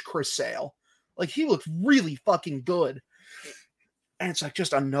 vintage Chris Sale. Like he looked really fucking good. And it's like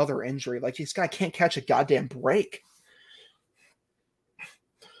just another injury. Like this guy can't catch a goddamn break.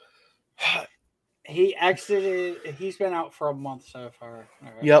 He exited. He's been out for a month so far.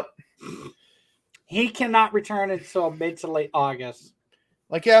 Right. Yep. He cannot return until mid to late August.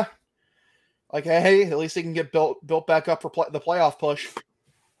 Like, yeah. Like, hey, at least he can get built back up for the playoff push.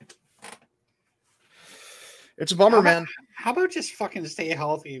 It's a bummer, man. How about just fucking stay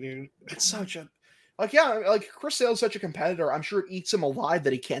healthy, dude? It's such a... Like, yeah, like, Chris Sale's such a competitor. I'm sure it eats him alive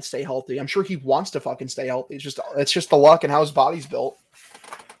that he can't stay healthy. I'm sure he wants to fucking stay healthy. It's just the luck and how his body's built.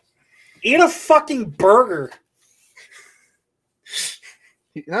 Eat a fucking burger.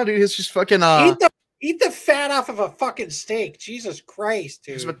 No, dude, it's just fucking... Eat the fat off of a fucking steak. Jesus Christ,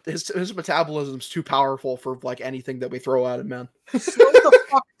 dude. His metabolism's too powerful for like anything that we throw at him, man. Slow the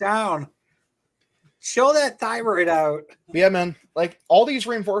fuck down. Show that thyroid out. Yeah, man. Like all these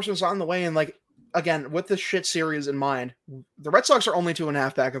reinforcements on the way, and like again with this shit series in mind, the Red Sox are only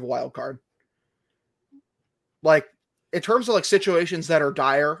 2.5 back of a wild card. Like in terms of like situations that are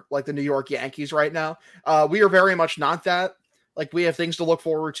dire, like the New York Yankees right now, we are very much not that. Like we have things to look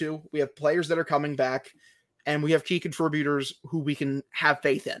forward to. We have players that are coming back, and we have key contributors who we can have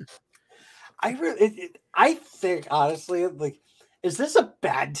faith in. I think honestly, like, is this a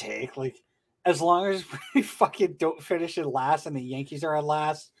bad take? Like, as long as we fucking don't finish in last and the Yankees are at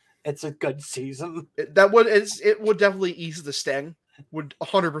last, it's a good season. It would definitely ease the sting. Would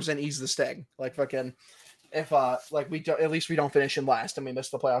 100% ease the sting. Like fucking, if like we do, at least we don't finish in last and we miss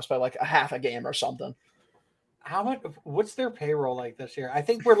the playoffs by like a half a game or something. How much? What's their payroll like this year? I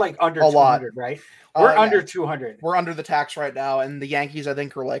think we're like under A lot. 200, right? We're Yeah. under 200. We're under the tax right now, and the Yankees, I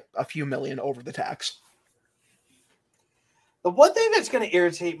think, are like a few million over the tax. The one thing that's going to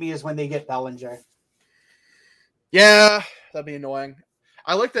irritate me is when they get Bellinger. Yeah, that'd be annoying.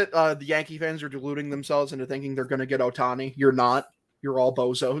 I like that the Yankee fans are deluding themselves into thinking they're going to get Ohtani. You're not. You're all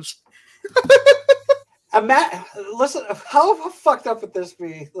bozos. Listen, how fucked up would this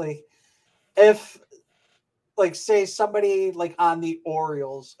be? Like, if, like, say somebody like on the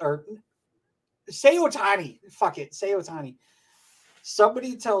Orioles or say Ohtani, fuck it, say Ohtani.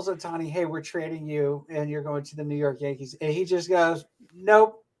 Somebody tells Ohtani, "Hey, we're trading you, and you're going to the New York Yankees," and he just goes,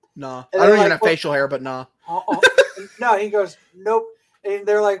 "Nope." Nah, I don't even have facial hair, but nah. No, he goes, "Nope," and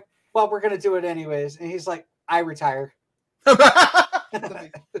they're like, "Well, we're gonna do it anyways," and he's like, "I retire."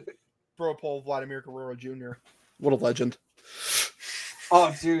 Bro, Paul Vladimir Guerrero Jr. What a legend.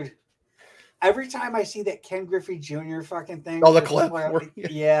 Oh, dude. Every time I see that Ken Griffey Jr. fucking thing. Oh, the clip.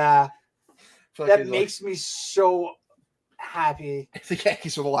 Yeah. Like that makes me so happy. If the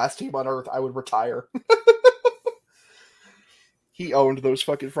Yankees were the last team on earth, I would retire. He owned those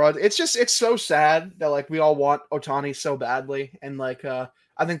fucking frauds. It's so sad that like we all want Ohtani so badly. And like I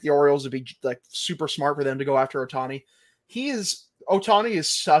think the Orioles would be like super smart for them to go after Ohtani. Ohtani is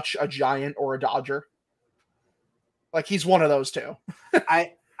such a Giant or a Dodger. Like he's one of those two.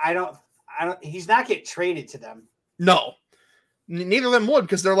 I don't he's not getting traded to them. No. Neither of them would,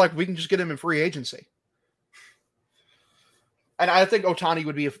 because they're like, we can just get him in free agency. And I think Ohtani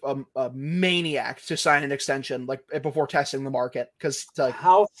would be a maniac to sign an extension like before testing the market. Because like,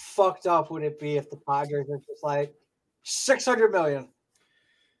 how fucked up would it be if the Padres are just like $600 million?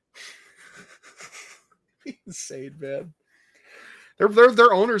 Insane, man.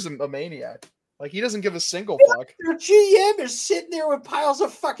 Their owner's a maniac. Like he doesn't give a single fuck. Their GM is sitting there with piles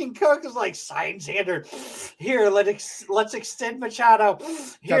of fucking coke. Is like, sign Xander. Here, let's extend Machado.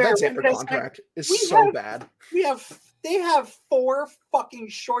 Here, that Xander contract is so bad. They have 4 fucking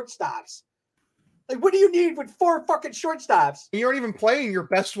shortstops. Like, what do you need with 4 fucking shortstops? You aren't even playing your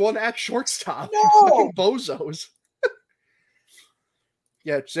best one at shortstop. No. You fucking bozos.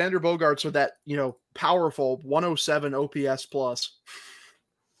 Yeah, Xander Bogaerts with that, powerful 107 OPS plus.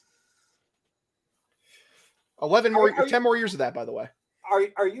 10 more years of that, by the way.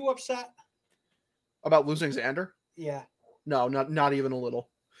 Are you upset about losing Xander? Yeah. No, not even a little.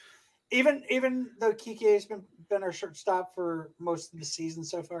 Even though Kike has been our shortstop for most of the season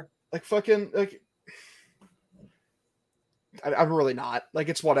so far. Like fucking like, I'm really not. Like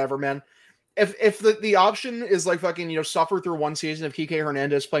it's whatever, man. If the option is like fucking suffer through one season of Kike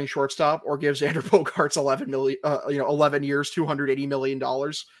Hernandez playing shortstop or give Xander Bogaerts 11 years, $280 million,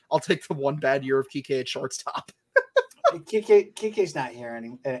 I'll take the one bad year of Kike at shortstop. Kike's not here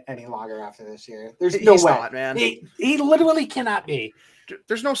any longer after this year. There's no way, not, man. He literally cannot be.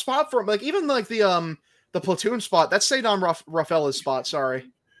 There's no spot for him. Like even like the platoon spot. That's Cedar Rafaela's spot. Sorry.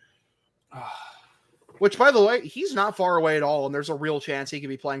 Which, by the way, he's not far away at all, and there's a real chance he could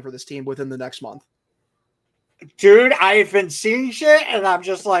be playing for this team within the next month. Dude, I've been seeing shit, and I'm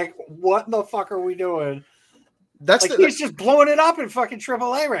just like, what the fuck are we doing? He's just blowing it up in fucking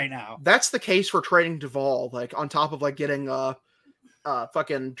AAA right now. That's the case for trading Duvall. Like on top of like getting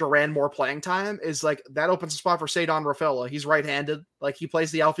fucking Duran more playing time, is like that opens a spot for Cedar Rafaela. He's right-handed. Like he plays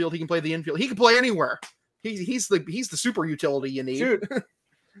the outfield, he can play the infield, he can play anywhere. He's the super utility you need. Dude.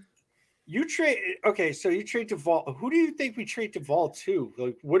 You trade Duvall. Who do you think we trade Duvall to?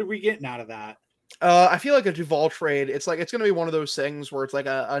 Like, what are we getting out of that? I feel like a Duvall trade. It's like it's going to be one of those things where it's like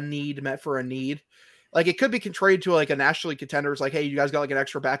a need met for a need. Like it could be traded to like a national league contender. It's like, hey, you guys got like an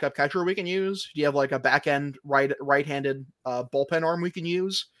extra backup catcher we can use? Do you have like a back end right-handed bullpen arm we can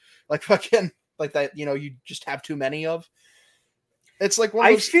use? Like fucking like that. You just have too many of. It's like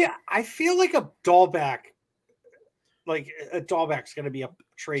one of those. I feel like a Dahlback. Like a Dahlback's going to be a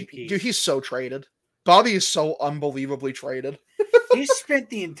trade piece. Dude, he's so traded. Bobby is so unbelievably traded. He spent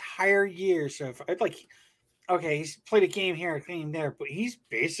the entire year. So he's played a game here, a game there, but he's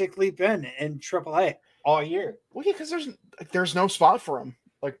basically been in AAA all year. Well, yeah, because there's no spot for him.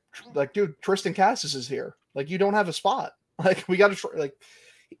 Like, dude, Tristan Cassis is here. Like, you don't have a spot. Like, we got to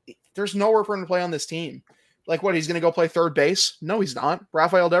there's nowhere for him to play on this team. Like, what, he's going to go play third base? No, he's not.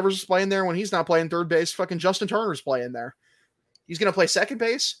 Rafael Devers is playing there when he's not playing third base. Fucking Justin Turner's playing there. He's going to play second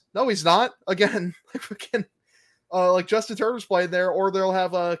base? No, he's not. Again, like Justin Turner's playing there, or they'll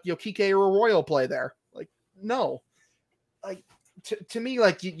have Kike or Arroyo play there. Like, no. Like, to me,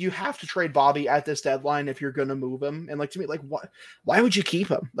 like you have to trade Bobby at this deadline if you're going to move him. And like to me, like why would you keep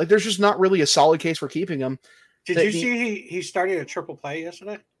him? Like there's just not really a solid case for keeping him. Did you see he started a triple play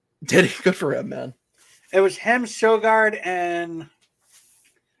yesterday? Did he? Good for him, man. It was him, Sogard, and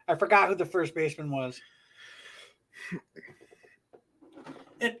I forgot who the first baseman was.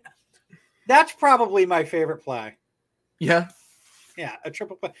 That's probably my favorite play. Yeah. Yeah, a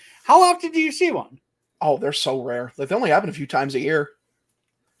triple play. How often do you see one? Oh, they're so rare. Like they only happen a few times a year.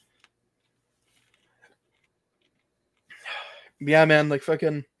 Yeah, man. Like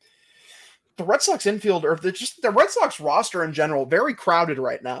fucking the Red Sox infield, or the Red Sox roster in general, very crowded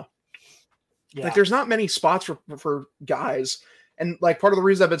right now. Yeah. Like there's not many spots for guys. And like part of the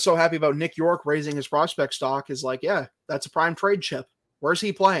reason I've been so happy about Nick York raising his prospect stock is like, yeah, that's a prime trade chip. Where's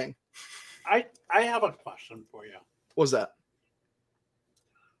he playing? I have a question for you. What's that?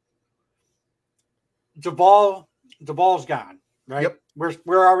 Duvall's gone, right? Yep.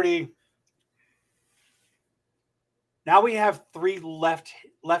 We're already now we have 3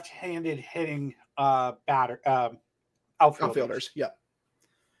 left-handed hitting outfielders. Yep.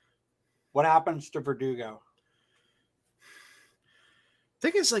 What happens to Verdugo?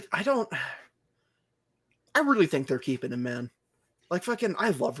 Thing is, like, I really think they're keeping him, man. Like, fucking,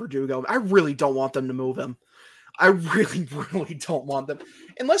 I love Verdugo. I really don't want them to move him. I really, really don't want them.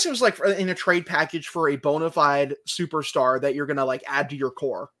 Unless it was, like, in a trade package for a bona fide superstar that you're going to, like, add to your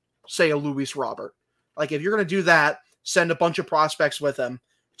core. Say a Luis Robert. Like, if you're going to do that, send a bunch of prospects with him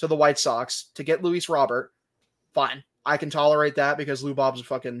to the White Sox to get Luis Robert, fine. I can tolerate that because Lou Bob's a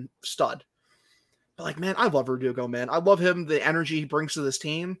fucking stud. But, like, man, I love Verdugo, man. I love him, the energy he brings to this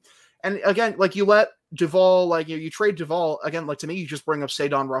team. And, again, like, you let Duvall, like, you trade Duvall, again, like, to me, you just bring up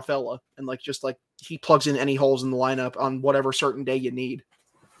Cedon Rafaela and, like, just, like, he plugs in any holes in the lineup on whatever certain day you need.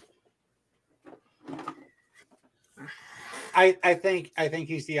 I think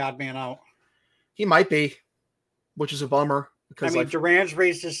he's the odd man out. He might be, which is a bummer. Because, like, Duran's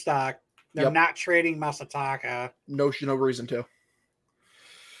raised his stock. They're not trading Masataka. No reason to.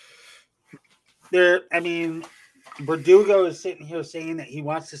 Verdugo is sitting here saying that he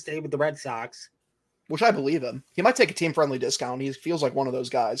wants to stay with the Red Sox. Which I believe him. He might take a team-friendly discount. He feels like one of those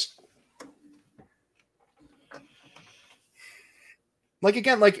guys. Like,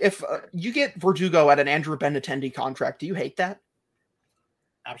 again, like, if you get Verdugo at an Andrew Benintendi contract, do you hate that?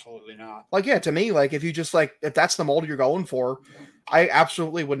 Absolutely not. Like, yeah, to me, like, if you just, like, if that's the mold you're going for, I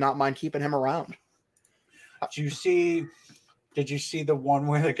absolutely would not mind keeping him around. Did you see the one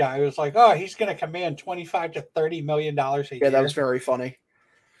where the guy was like, oh, he's going to command $25 to $30 million a year? Yeah, that was very funny.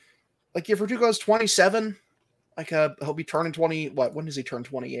 Like, if Verdugo's 27, like, he'll be turning 20. When does he turn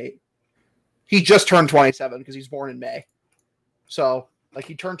 28? He just turned 27 because he's born in May. So, like,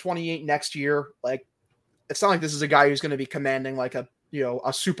 he turned 28 next year. Like, it's not like this is a guy who's going to be commanding, like, a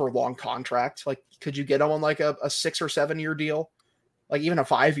super long contract. Like, could you get him on, like, a 6 or 7 year deal? Like, even a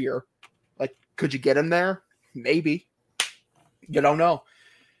 5 year? Like, could you get him there? Maybe. You don't know.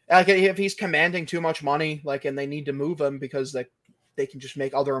 Like, if he's commanding too much money, like, and they need to move him because, like, they can just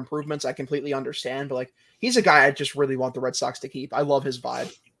make other improvements, I completely understand. But, like, he's a guy I just really want the Red Sox to keep. I love his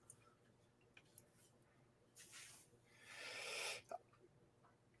vibe.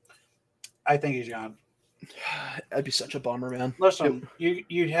 I think he's gone. That'd be such a bummer, man. Listen,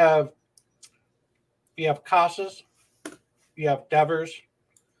 you have Casas, you have Devers,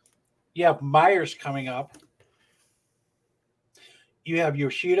 you have Myers coming up, you have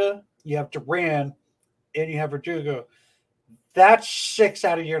Yoshida, you have Duran, and you have Verdugo. That's 6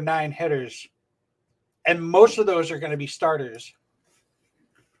 out of your 9 hitters, and most of those are going to be starters.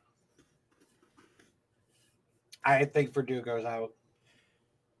 I think Verdugo's out.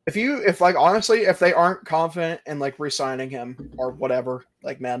 Honestly, if they aren't confident in, like, re-signing him or whatever,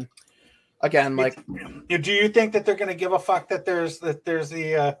 like, man, again, like, do you think that they're going to give a fuck that there's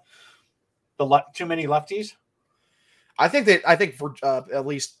the too many lefties? I think for at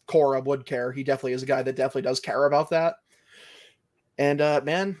least Cora would care. He definitely is a guy that definitely does care about that. And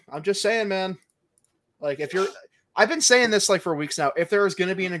man, I'm just saying, man, like, I've been saying this, like, for weeks now. If there is going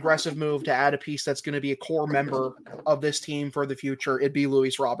to be an aggressive move to add a piece that's going to be a core member of this team for the future, it'd be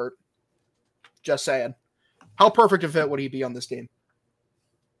Luis Robert. Just saying. How perfect a fit would he be on this team?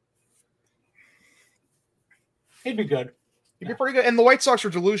 He'd be good. He'd be pretty good. And the White Sox are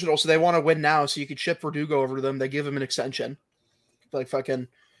delusional, so they want to win now, so you could ship Verdugo over to them. They give him an extension. Like, fucking,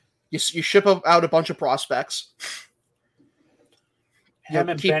 you ship out a bunch of prospects. Him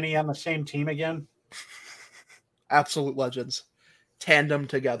and Benny on the same team again? Absolute legends. Tandem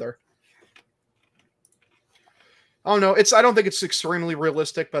together. I don't know. I don't think it's extremely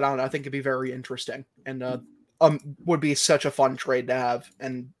realistic, but I don't know. I think it'd be very interesting. And would be such a fun trade to have.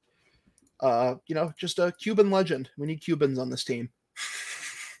 And just a Cuban legend. We need Cubans on this team.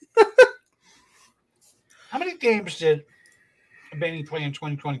 How many games did Benny play in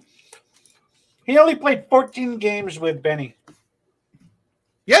 2020? He only played 14 games with Benny.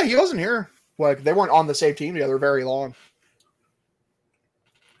 Yeah, he wasn't here. Like, they weren't on the same team together very long.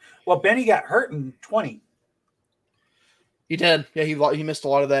 Well, Benny got hurt in 20. He did. Yeah, he missed a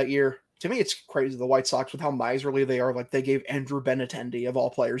lot of that year. To me, it's crazy, the White Sox, with how miserly they are. Like, they gave Andrew Benintendi, of all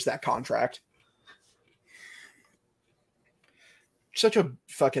players, that contract. Such a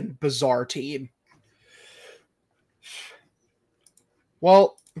fucking bizarre team.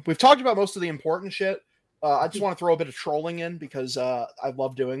 Well, we've talked about most of the important shit. I just want to throw a bit of trolling in because I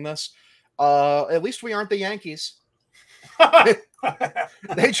love doing this. At least we aren't the Yankees.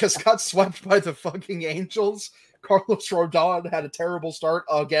 They just got swept by the fucking Angels. Carlos Rodon had a terrible start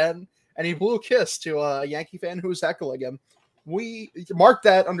again, and he blew a kiss to a Yankee fan who was heckling him. We marked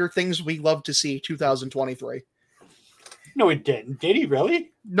that under things we love to see 2023. No, he didn't. Did he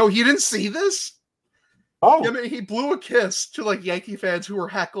really? No, you didn't see this? Oh. I mean, he blew a kiss to like Yankee fans who were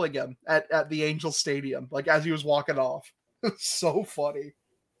heckling him at the Angels Stadium, like as he was walking off. It's so funny.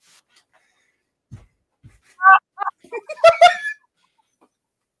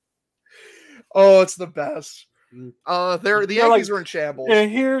 Oh, it's the best. The Yankees are in shambles. Yeah,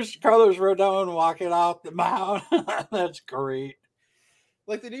 here's Carlos Rodon walking off the mound. That's great.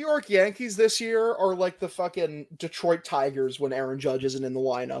 Like, the New York Yankees this year are like the fucking Detroit Tigers when Aaron Judge isn't in the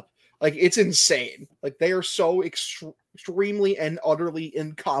lineup. Like, it's insane. Like, they are so extremely and utterly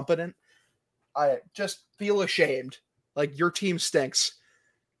incompetent. I just feel ashamed. Like, your team stinks.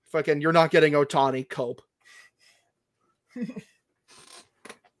 Fucking, you're not getting Ohtani. Cope.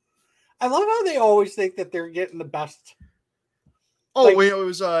 I love how they always think that they're getting the best. Oh, like, it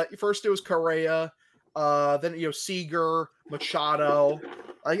was first it was Correa, then Seager, Machado.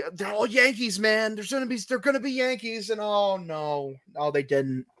 They're all Yankees, man. They're gonna be Yankees, and oh no, they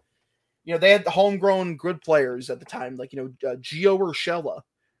didn't. They had the homegrown good players at the time, like Gio Urshela,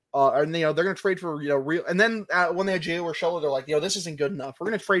 and they're gonna trade for real. And then when they had Gio Urshela, they're like, this isn't good enough. We're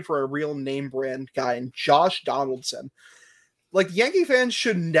gonna trade for a real name brand guy, and Josh Donaldson. Like, Yankee fans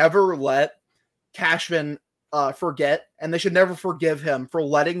should never let Cashman forget, and they should never forgive him for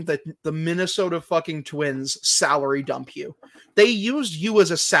letting the Minnesota fucking Twins salary dump you. They used you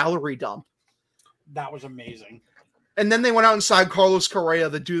as a salary dump. That was amazing. And then they went out and signed Carlos Correa,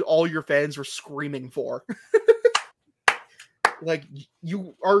 the dude all your fans were screaming for. Like,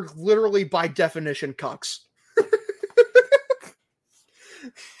 you are literally, by definition, cucks.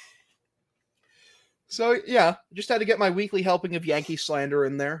 So, yeah, just had to get my weekly helping of Yankee slander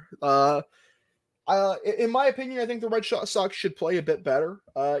in there. In my opinion, I think the Red Sox should play a bit better.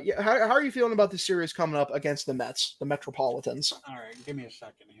 How are you feeling about the series coming up against the Mets, the Metropolitans? All right, give me a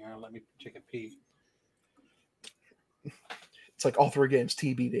second here. Let me take a peek. It's like all 3 games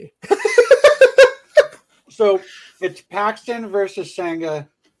TBD. So it's Paxton versus Senga.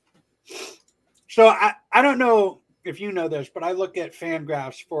 So I don't know if you know this, but I look at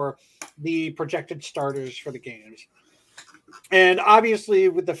FanGraphs for the projected starters for the games. And obviously,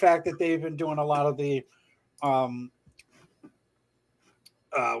 with the fact that they've been doing a lot of the,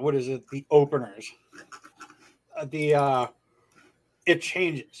 the openers, it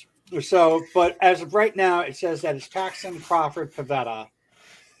changes. So, but as of right now, it says that it's Paxton, Crawford, Pivetta,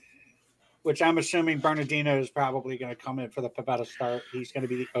 which I'm assuming Bernardino is probably going to come in for the Pivetta start. He's going to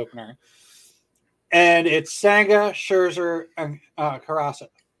be the opener. And it's Senga, Scherzer, and Carrasco.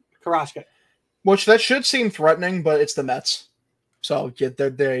 Which that should seem threatening, but it's the Mets. So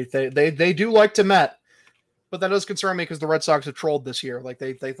they do like to Met. But that does concern me because the Red Sox have trolled this year. Like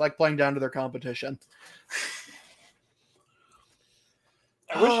they like playing down to their competition.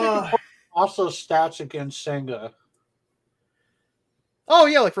 I wish I could also stats against Senga. Oh,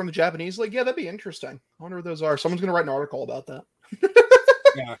 yeah, like from the Japanese league. Yeah, that'd be interesting. I wonder what those are. Someone's going to write an article about that.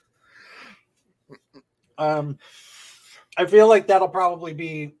 Yeah. I feel like that'll probably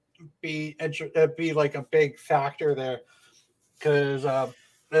be like a big factor there because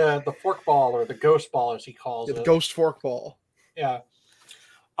the fork ball or the ghost ball, as he calls it. The ghost fork ball. Yeah.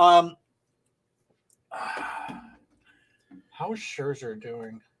 How is Scherzer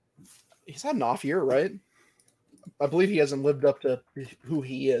doing? He's had an off year, right? I believe he hasn't lived up to who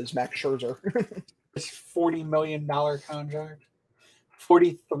he is, Max Scherzer. This $40 million contract.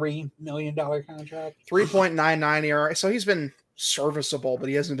 $43 million contract. 3.99 ERA. So he's been serviceable, but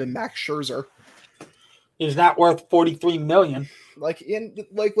he hasn't been Max Scherzer. He's not worth $43 million.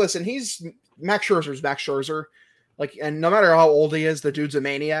 Listen, he's Max Scherzer's Max Scherzer. And no matter how old he is, the dude's a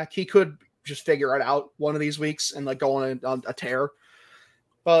maniac. He could just figure it out one of these weeks and like go on a tear.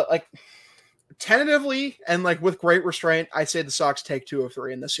 But like tentatively and like with great restraint, I say the Sox take 2 of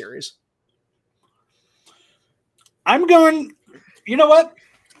 3 in this series. I'm going. You know what?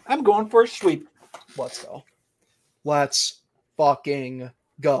 I'm going for a sweep. Let's go. Let's fucking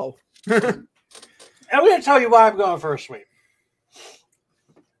go. I'm going to tell you why I'm going for a sweep.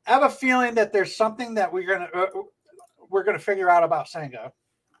 I have a feeling that there's something that we're gonna figure out about Senga.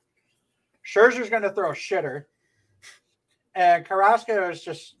 Scherzer's going to throw a shitter, and Carrasco is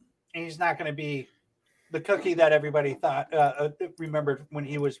just—he's not going to be the cookie that everybody thought remembered when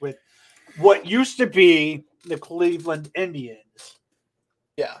he was with what used to be the Cleveland Indians.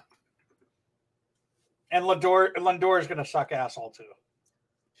 Yeah, and Lindor is going to suck asshole too.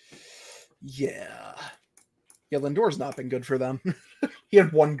 Yeah, Lindor's not been good for them. He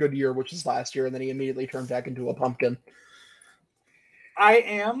had one good year, which is last year, and then he immediately turned back into a pumpkin. I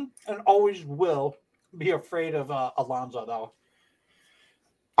am and always will be afraid of Alonso, though.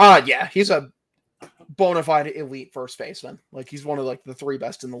 Yeah, he's a bona fide elite first baseman. Like he's one of like the 3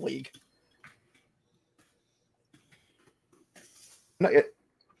 best in the league. Let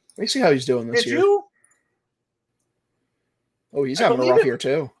me see how he's doing this year. Oh, he's having a rough year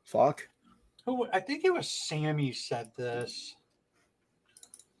too. Fuck. I think it was Sammy said this.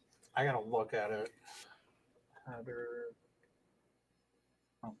 I gotta look at it. I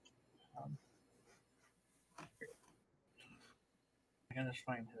gotta just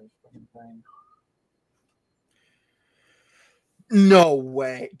find his fucking thing. No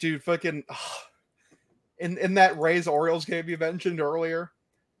way, dude! Fucking in that Rays Orioles game you mentioned earlier,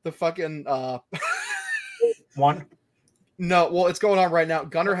 the fucking one. No, well, it's going on right now.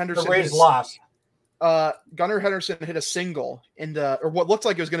 Gunnar Henderson. The Rays lost. Gunnar Henderson hit a single or what looked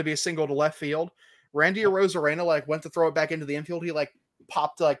like it was going to be a single to left field. Randy Arozarena like went to throw it back into the infield. He like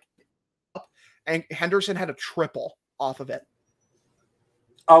popped like up, and Henderson had a triple off of it.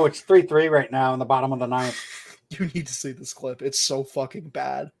 Oh, it's 3-3 right now in the bottom of the 9th. You need to see this clip. It's so fucking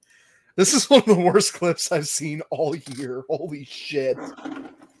bad. This is one of the worst clips I've seen all year. Holy shit.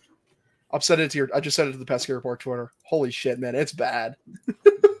 I just said it to the Pesky Report Twitter. Holy shit, man. It's bad.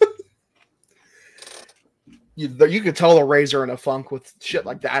 You could tell the Rays are in a funk with shit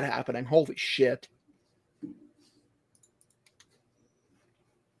like that happening. Holy shit.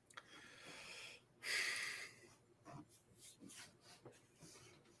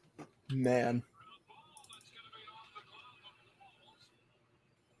 Man.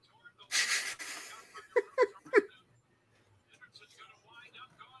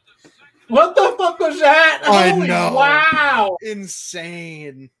 What the fuck was that? I know. Wow.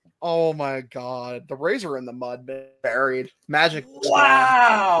 Insane. Oh my god. The Rays are in the mud, buried. Magic.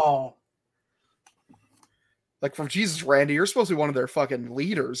 Wow. Like from Jesus, Randy, you're supposed to be one of their fucking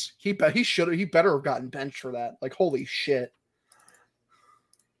leaders. He better have gotten benched for that. Like, holy shit.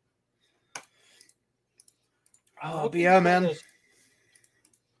 Oh, but yeah, man.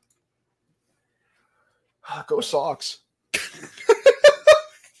 Go Sox.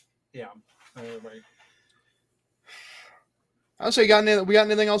 Yeah. Right. I'll say, we got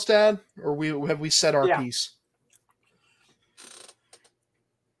anything else to add, or have we said our piece?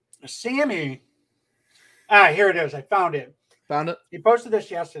 Sammy. Here it is. I found it. Found it. He posted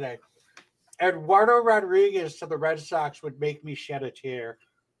this yesterday. Eduardo Rodriguez to the Red Sox would make me shed a tear.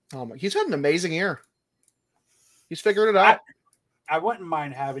 Oh my! He's had an amazing year. He's figured it out. I wouldn't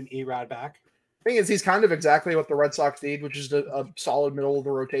mind having Erod back. Thing is, he's kind of exactly what the Red Sox need, which is a solid middle of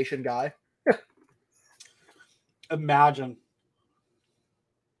the rotation guy. Imagine.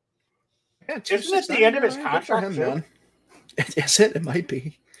 Yeah, isn't it the end of his contract? Him, man. Is it? It might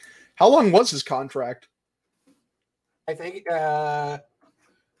be. How long was his contract? I think. Well,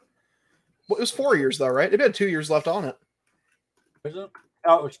 it was 4 years though, right? It had 2 years left on it. Was it?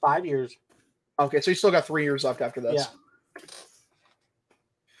 Oh, it was 5 years. Okay, so you still got 3 years left after this. Yeah.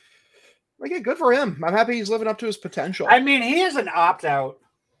 Okay, good for him. I'm happy he's living up to his potential. I mean, he is an opt-out.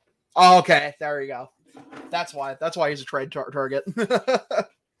 Oh, okay, there you go. That's why he's a trade target.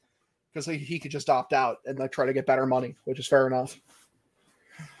 Because he could just opt out and like try to get better money, which is fair enough.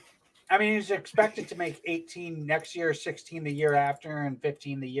 I mean, he's expected to make 18 next year, 16 the year after, and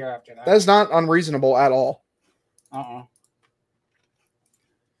 15 the year after that. That's not unreasonable at all.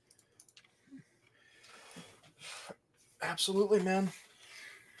 Absolutely, man.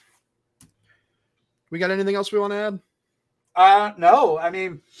 We got anything else we want to add? No. I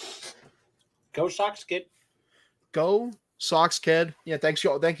mean, go Sox, kid. Go Sox, kid. Yeah, thank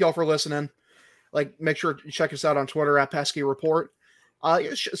y'all for listening. Like, make sure to check us out on Twitter at Pesky Report.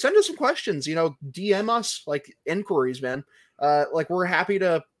 Send us some questions. DM us like inquiries, man. Like we're happy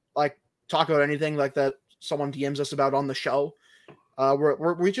to like talk about anything like that someone DMs us about on the show.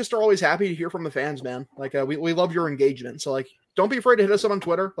 We just are always happy to hear from the fans, man. Like we love your engagement. So like, don't be afraid to hit us up on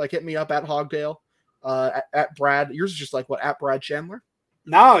Twitter. Like hit me up at Hogtail, at Brad. Yours is just like what, at Brad Chandler?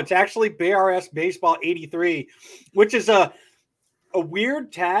 No, it's actually BRS Baseball 83, which is a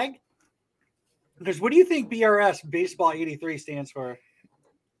weird tag. Because what do you think BRS Baseball 83 stands for?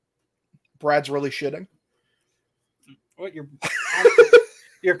 Brad's really shitting. What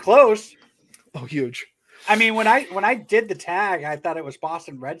you're close. Oh, huge. I mean, when I did the tag, I thought it was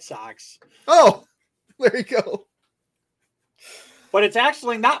Boston Red Sox. Oh, there you go. But it's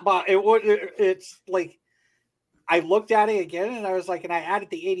actually not. It's like I looked at it again, and I was like, and I added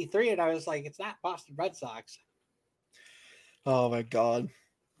the 83, and I was like, it's not Boston Red Sox. Oh my god,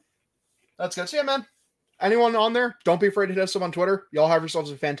 that's good. So yeah, man. Anyone on there? Don't be afraid to hit us up on Twitter. Y'all have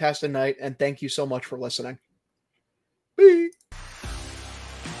yourselves a fantastic night, and thank you so much for listening. Bye.